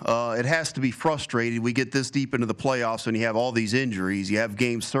assume it has to be frustrating. We get this deep into the playoffs and you have all these injuries. You have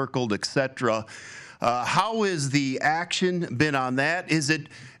games circled, etc. How has the action been on that? Is it,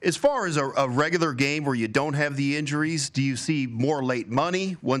 as far as a regular game where you don't have the injuries, do you see more late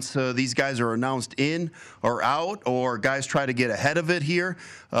money once these guys are announced in or out, or guys try to get ahead of it here?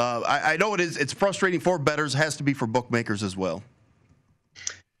 I know it's frustrating for bettors. It has to be for bookmakers as well.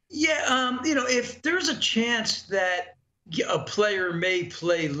 Yeah, if there's a chance that a player may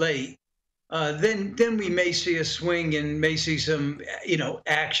play late, then we may see a swing and may see some,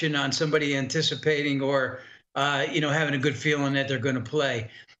 action on somebody anticipating or, having a good feeling that they're going to play.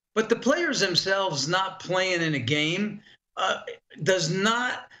 But the players themselves not playing in a game does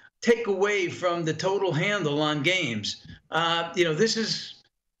not take away from the total handle on games. This is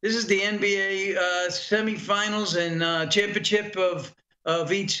the NBA semifinals and championship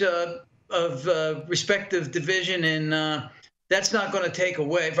of each respective division, and that's not going to take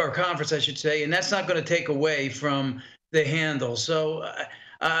away, of our conference, I should say, and that's not going to take away from the handle. So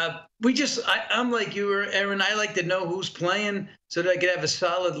I'm like you, Aaron. I like to know who's playing so that I could have a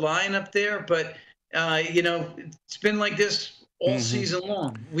solid lineup there. But it's been like this all season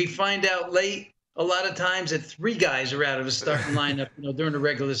long. We find out late a lot of times that 3 guys are out of a starting lineup, during the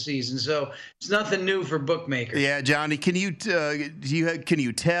regular season. So it's nothing new for bookmakers. Yeah, Johnny, can you tell?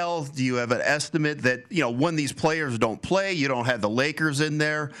 Do you have an estimate that when these players don't play, you don't have the Lakers in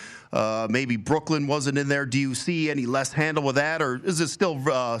there, maybe Brooklyn wasn't in there? Do you see any less handle with that, or is it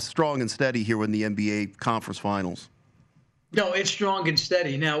still strong and steady here in the NBA Conference Finals? No, it's strong and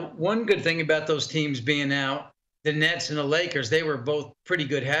steady. Now, one good thing about those teams being out, the Nets and the Lakers, they were both pretty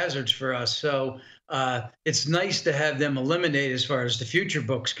good hazards for us. So it's nice to have them eliminated as far as the future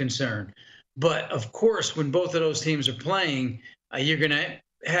book's concerned. But, of course, when both of those teams are playing, you're going to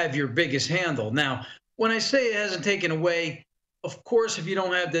have your biggest handle. Now, when I say it hasn't taken away, of course, if you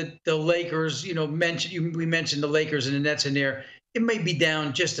don't have the Lakers, we mentioned the Lakers and the Nets in there, it may be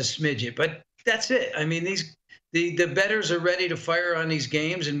down just a smidget. But that's it. I mean, the bettors are ready to fire on these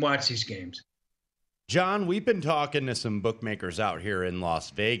games and watch these games. John, we've been talking to some bookmakers out here in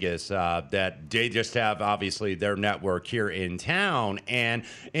Las Vegas that they just have, obviously, their network here in town. And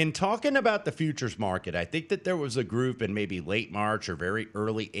in talking about the futures market, I think that there was a group in maybe late March or very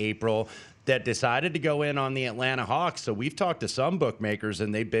early April that decided to go in on the Atlanta Hawks. So we've talked to some bookmakers,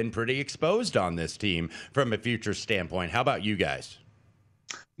 and they've been pretty exposed on this team from a futures standpoint. How about you guys?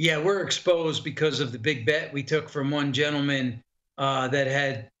 Yeah, we're exposed because of the big bet we took from one gentleman that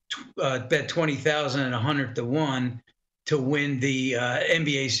had bet 20,000 and 100 to 1 to win the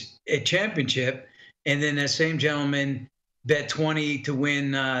NBA championship, and then that same gentleman bet 20 to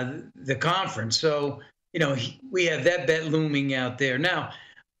win the conference. So we have that bet looming out there now.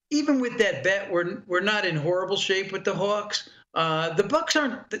 Even with that bet, we're not in horrible shape with the Hawks. The Bucks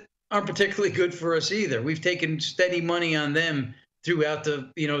aren't particularly good for us either. We've taken steady money on them throughout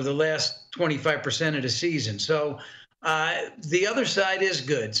the last 25% of the season. So. The other side is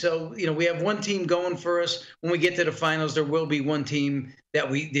good. So, we have one team going for us. When we get to the finals, there will be one team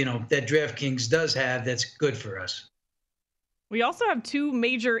that that DraftKings does have that's good for us. We also have 2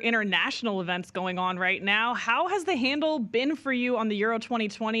 major international events going on right now. How has the handle been for you on the Euro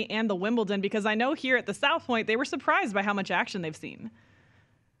 2020 and the Wimbledon? Because I know here at the South Point, they were surprised by how much action they've seen.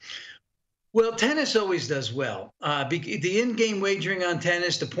 Well, tennis always does well. The in-game wagering on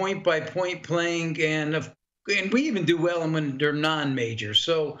tennis, the point-by-point playing, and we even do well when they're non-major.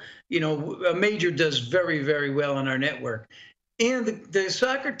 So, a major does very, very well on our network. And the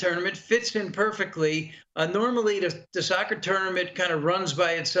soccer tournament fits in perfectly. Normally, the soccer tournament kind of runs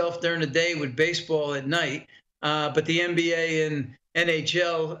by itself during the day with baseball at night. But the NBA and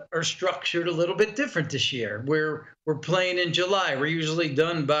NHL are structured a little bit different this year. We're playing in July. We're usually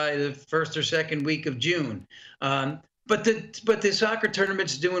done by the first or second week of June. But the soccer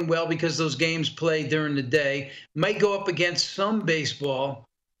tournament's doing well because those games play during the day. Might go up against some baseball,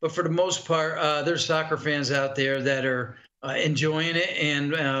 but for the most part, there's soccer fans out there that are enjoying it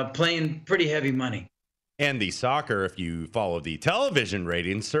and playing pretty heavy money. And the soccer, if you follow the television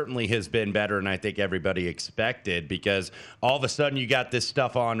ratings, certainly has been better than I think everybody expected, because all of a sudden you got this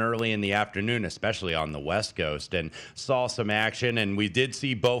stuff on early in the afternoon, especially on the West Coast, and saw some action. And we did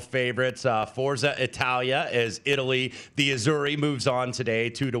see both favorites. Forza Italia, as Italy, the Azzurri moves on today,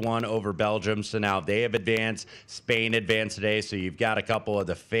 2-1 over Belgium. So now they have advanced. Spain advanced today. So you've got a couple of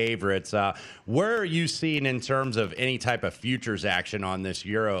the favorites. Where are you seeing in terms of any type of futures action on this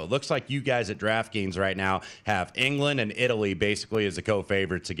Euro? It looks like you guys at DraftKings right now have England and Italy basically as the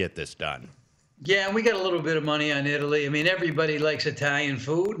co-favorites to get this done. Yeah, and we got a little bit of money on Italy. I mean, everybody likes Italian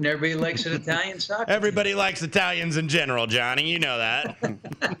food, and everybody likes an Italian soccer. Everybody likes Italians in general, Johnny. You know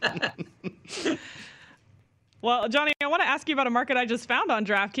that. Well, Johnny, I want to ask you about a market I just found on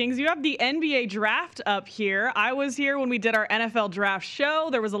DraftKings. You have the NBA draft up here. I was here when we did our NFL draft show.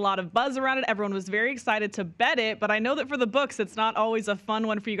 There was a lot of buzz around it. Everyone was very excited to bet it, but I know that for the books, it's not always a fun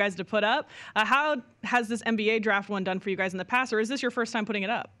one for you guys to put up. How has this NBA draft one done for you guys in the past, or is this your first time putting it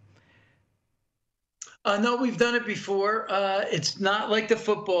up? No, we've done it before. It's not like the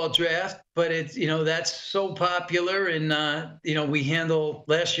football draft, but it's, that's so popular. And, we handle,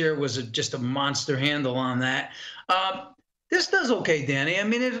 last year was just a monster handle on that. This does okay, Danny. I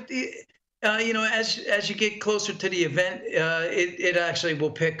mean, as you get closer to the event, it actually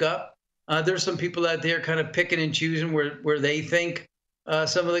will pick up. There's some people out there kind of picking and choosing where they think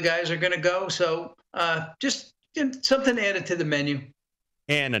some of the guys are going to go. So just something added to the menu.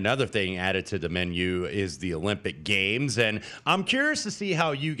 And another thing added to the menu is the Olympic Games. And I'm curious to see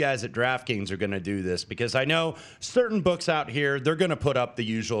how you guys at DraftKings are going to do this, because I know certain books out here, they're going to put up the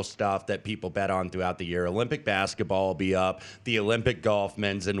usual stuff that people bet on throughout the year. Olympic basketball will be up. The Olympic golf,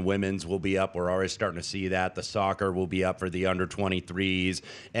 men's and women's, will be up. We're already starting to see that. The soccer will be up for the under 23s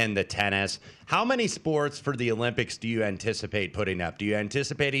and the tennis. How many sports for the Olympics do you anticipate putting up? Do you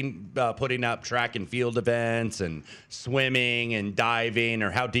anticipate putting up track and field events and swimming and diving,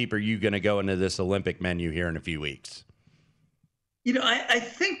 or how deep are you going to go into this Olympic menu here in a few weeks? I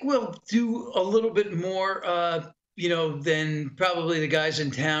think we'll do a little bit more, than probably the guys in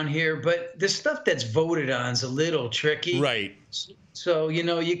town here. But the stuff that's voted on is a little tricky. Right. So,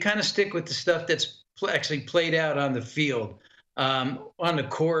 you kind of stick with the stuff that's actually played out on the field. On the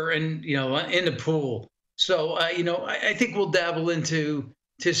court and, in the pool. So, I think we'll dabble into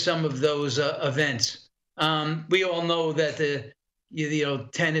some of those events. We all know that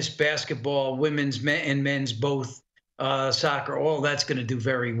tennis, basketball, women's and men's, both soccer, all that's going to do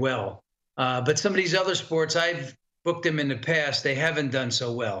very well. But some of these other sports, I've booked them in the past. They haven't done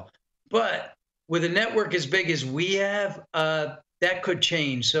so well. But with a network as big as we have, that could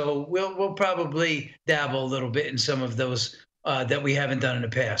change. So we'll probably dabble a little bit in some of those that we haven't done in the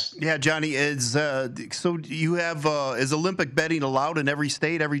past. Yeah, Johnny, so you have is Olympic betting allowed in every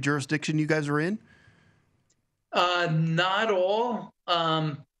state, every jurisdiction you guys are in? Not all.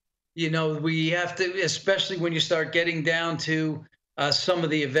 We have to, especially when you start getting down to some of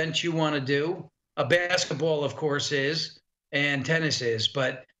the events you want to do. Basketball, of course, is, and tennis is,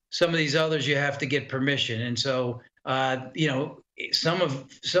 but some of these others you have to get permission. And so, some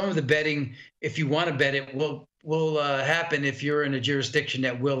of the betting, if you want to bet it, will happen if you're in a jurisdiction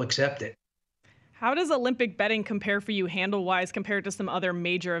that will accept it. How does Olympic betting compare for you handle-wise compared to some other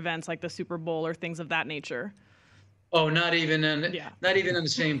major events like the Super Bowl or things of that nature? Oh, not even on the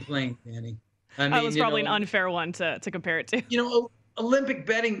same plane, Danny. I mean, that was probably an unfair one to compare it to. Olympic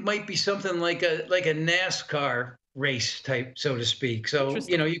betting might be something like a NASCAR race type, so to speak. So,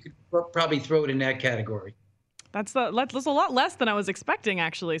 you could probably throw it in that category. That's a lot less than I was expecting,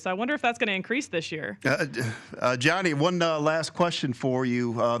 actually. So I wonder if that's going to increase this year. Johnny, one last question for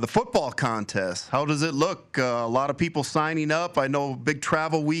you. The football contest, how does it look? A lot of people signing up. I know big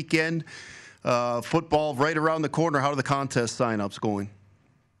travel weekend. Football right around the corner. How are the contest sign-ups going?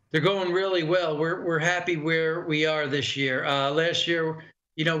 They're going really well. We're happy where we are this year. Last year,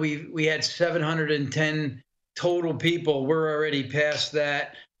 we had 710 total people. We're already past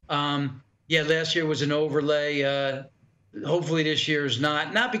that. Last year was an overlay. Hopefully this year is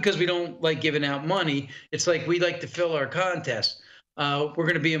not. Not because we don't like giving out money. It's like we like to fill our contests. We're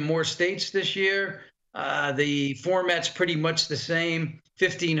going to be in more states this year. The format's pretty much the same.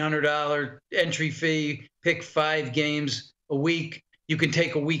 $1,500 entry fee. Pick 5 games a week. You can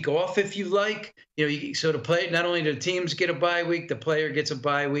take a week off if you like. So to play, not only do the teams get a bye week, the player gets a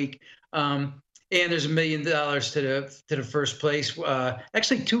bye week. And there's $1 million to the first place.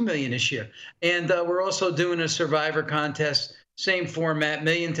 Actually, $2 million this year. And we're also doing a Survivor contest, same format, $1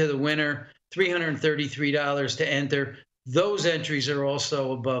 million to the winner, $333 to enter. Those entries are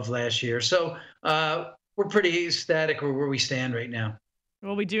also above last year. So we're pretty ecstatic where we stand right now.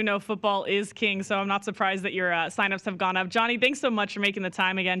 Well, we do know football is king, so I'm not surprised that your signups have gone up. Johnny, thanks so much for making the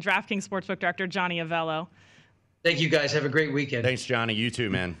time again. DraftKings Sportsbook Director Johnny Avello. Thank you, guys. Have a great weekend. Thanks, Johnny. You too,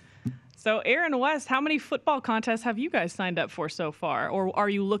 man. So, Aaron West, how many football contests have you guys signed up for so far, or are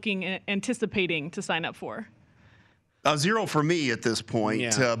you anticipating to sign up for? 0 for me at this point,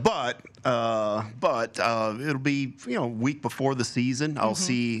 Yeah. but it'll be week before the season. I'll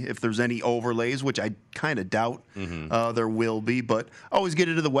see if there's any overlays, which I kind of doubt there will be. But I always get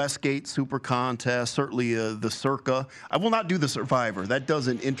into the Westgate Super Contest, certainly the Circa. I will not do the Survivor. That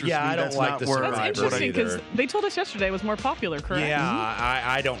doesn't interest me. I don't That's like not the where Survivor. That's interesting because either. they told us yesterday it was more popular, correct? Yeah,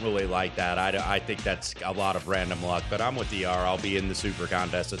 I don't really like that. I think that's a lot of random luck. But I'm with DR. I'll be in the Super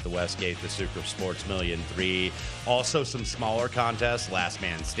Contest at the Westgate, the Super Sports Million 3. Also some smaller contests, Last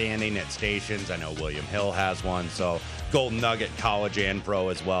Man Standing at stations. I know William Hill has one. So Golden Nugget, college and pro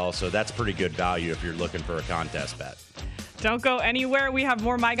as well. So that's pretty good value if you're looking for a contest bet. Don't go anywhere. We have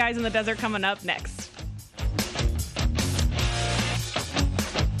more My Guys in the Desert coming up next.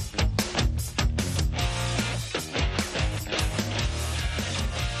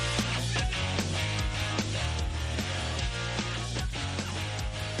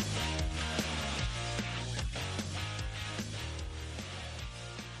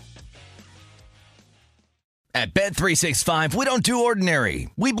 At Bet365, we don't do ordinary.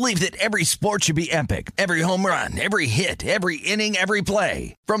 We believe that every sport should be epic. Every home run, every hit, every inning, every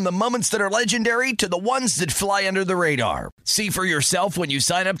play. From the moments that are legendary to the ones that fly under the radar. See for yourself when you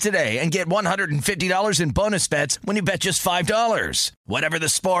sign up today and get $150 in bonus bets when you bet just $5. Whatever the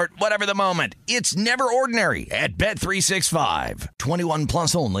sport, whatever the moment, it's never ordinary at Bet365. 21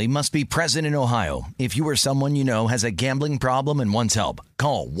 plus only. Must be present in Ohio. If you or someone you know has a gambling problem and wants help,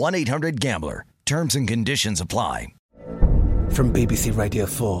 call 1-800-GAMBLER. Terms and conditions apply. From BBC Radio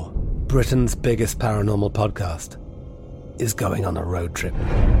 4, Britain's biggest paranormal podcast is going on a road trip.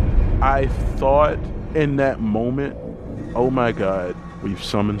 I thought in that moment, oh my God, we've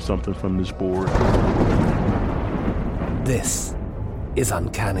summoned something from this board. This is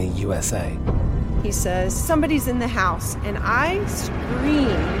Uncanny USA. He says, somebody's in the house, and I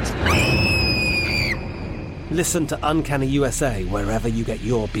screamed. Listen to Uncanny USA wherever you get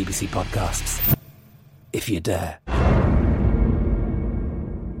your BBC podcasts, if you dare.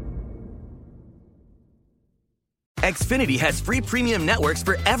 Xfinity has free premium networks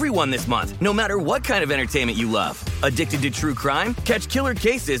for everyone this month, no matter what kind of entertainment you love. Addicted to true crime? Catch killer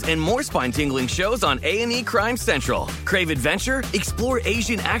cases and more spine-tingling shows on A&E Crime Central. Crave adventure? Explore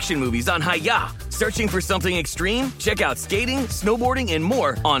Asian action movies on Hi-YAH. Searching for something extreme? Check out skating, snowboarding, and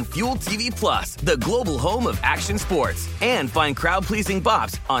more on Fuel TV Plus, the global home of action sports. And find crowd-pleasing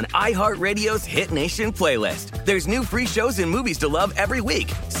bops on iHeartRadio's Hit Nation playlist. There's new free shows and movies to love every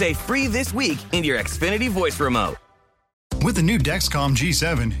week. Say free this week in your Xfinity voice remote. With the new Dexcom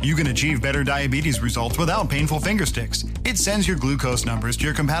G7, you can achieve better diabetes results without painful finger sticks. It sends your glucose numbers to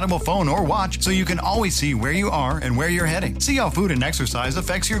your compatible phone or watch so you can always see where you are and where you're heading. See how food and exercise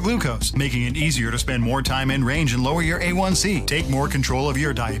affects your glucose, making it easier to spend more time in range and lower your A1C. Take more control of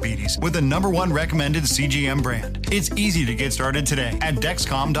your diabetes with the #1 recommended CGM brand. It's easy to get started today at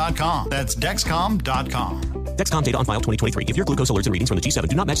Dexcom.com. That's Dexcom.com. Dexcom data on file 2023. If your glucose alerts and readings from the G7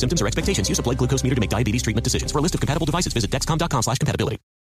 do not match symptoms or expectations, use a blood glucose meter to make diabetes treatment decisions. For a list of compatible devices, visit Dexcom.com/compatibility.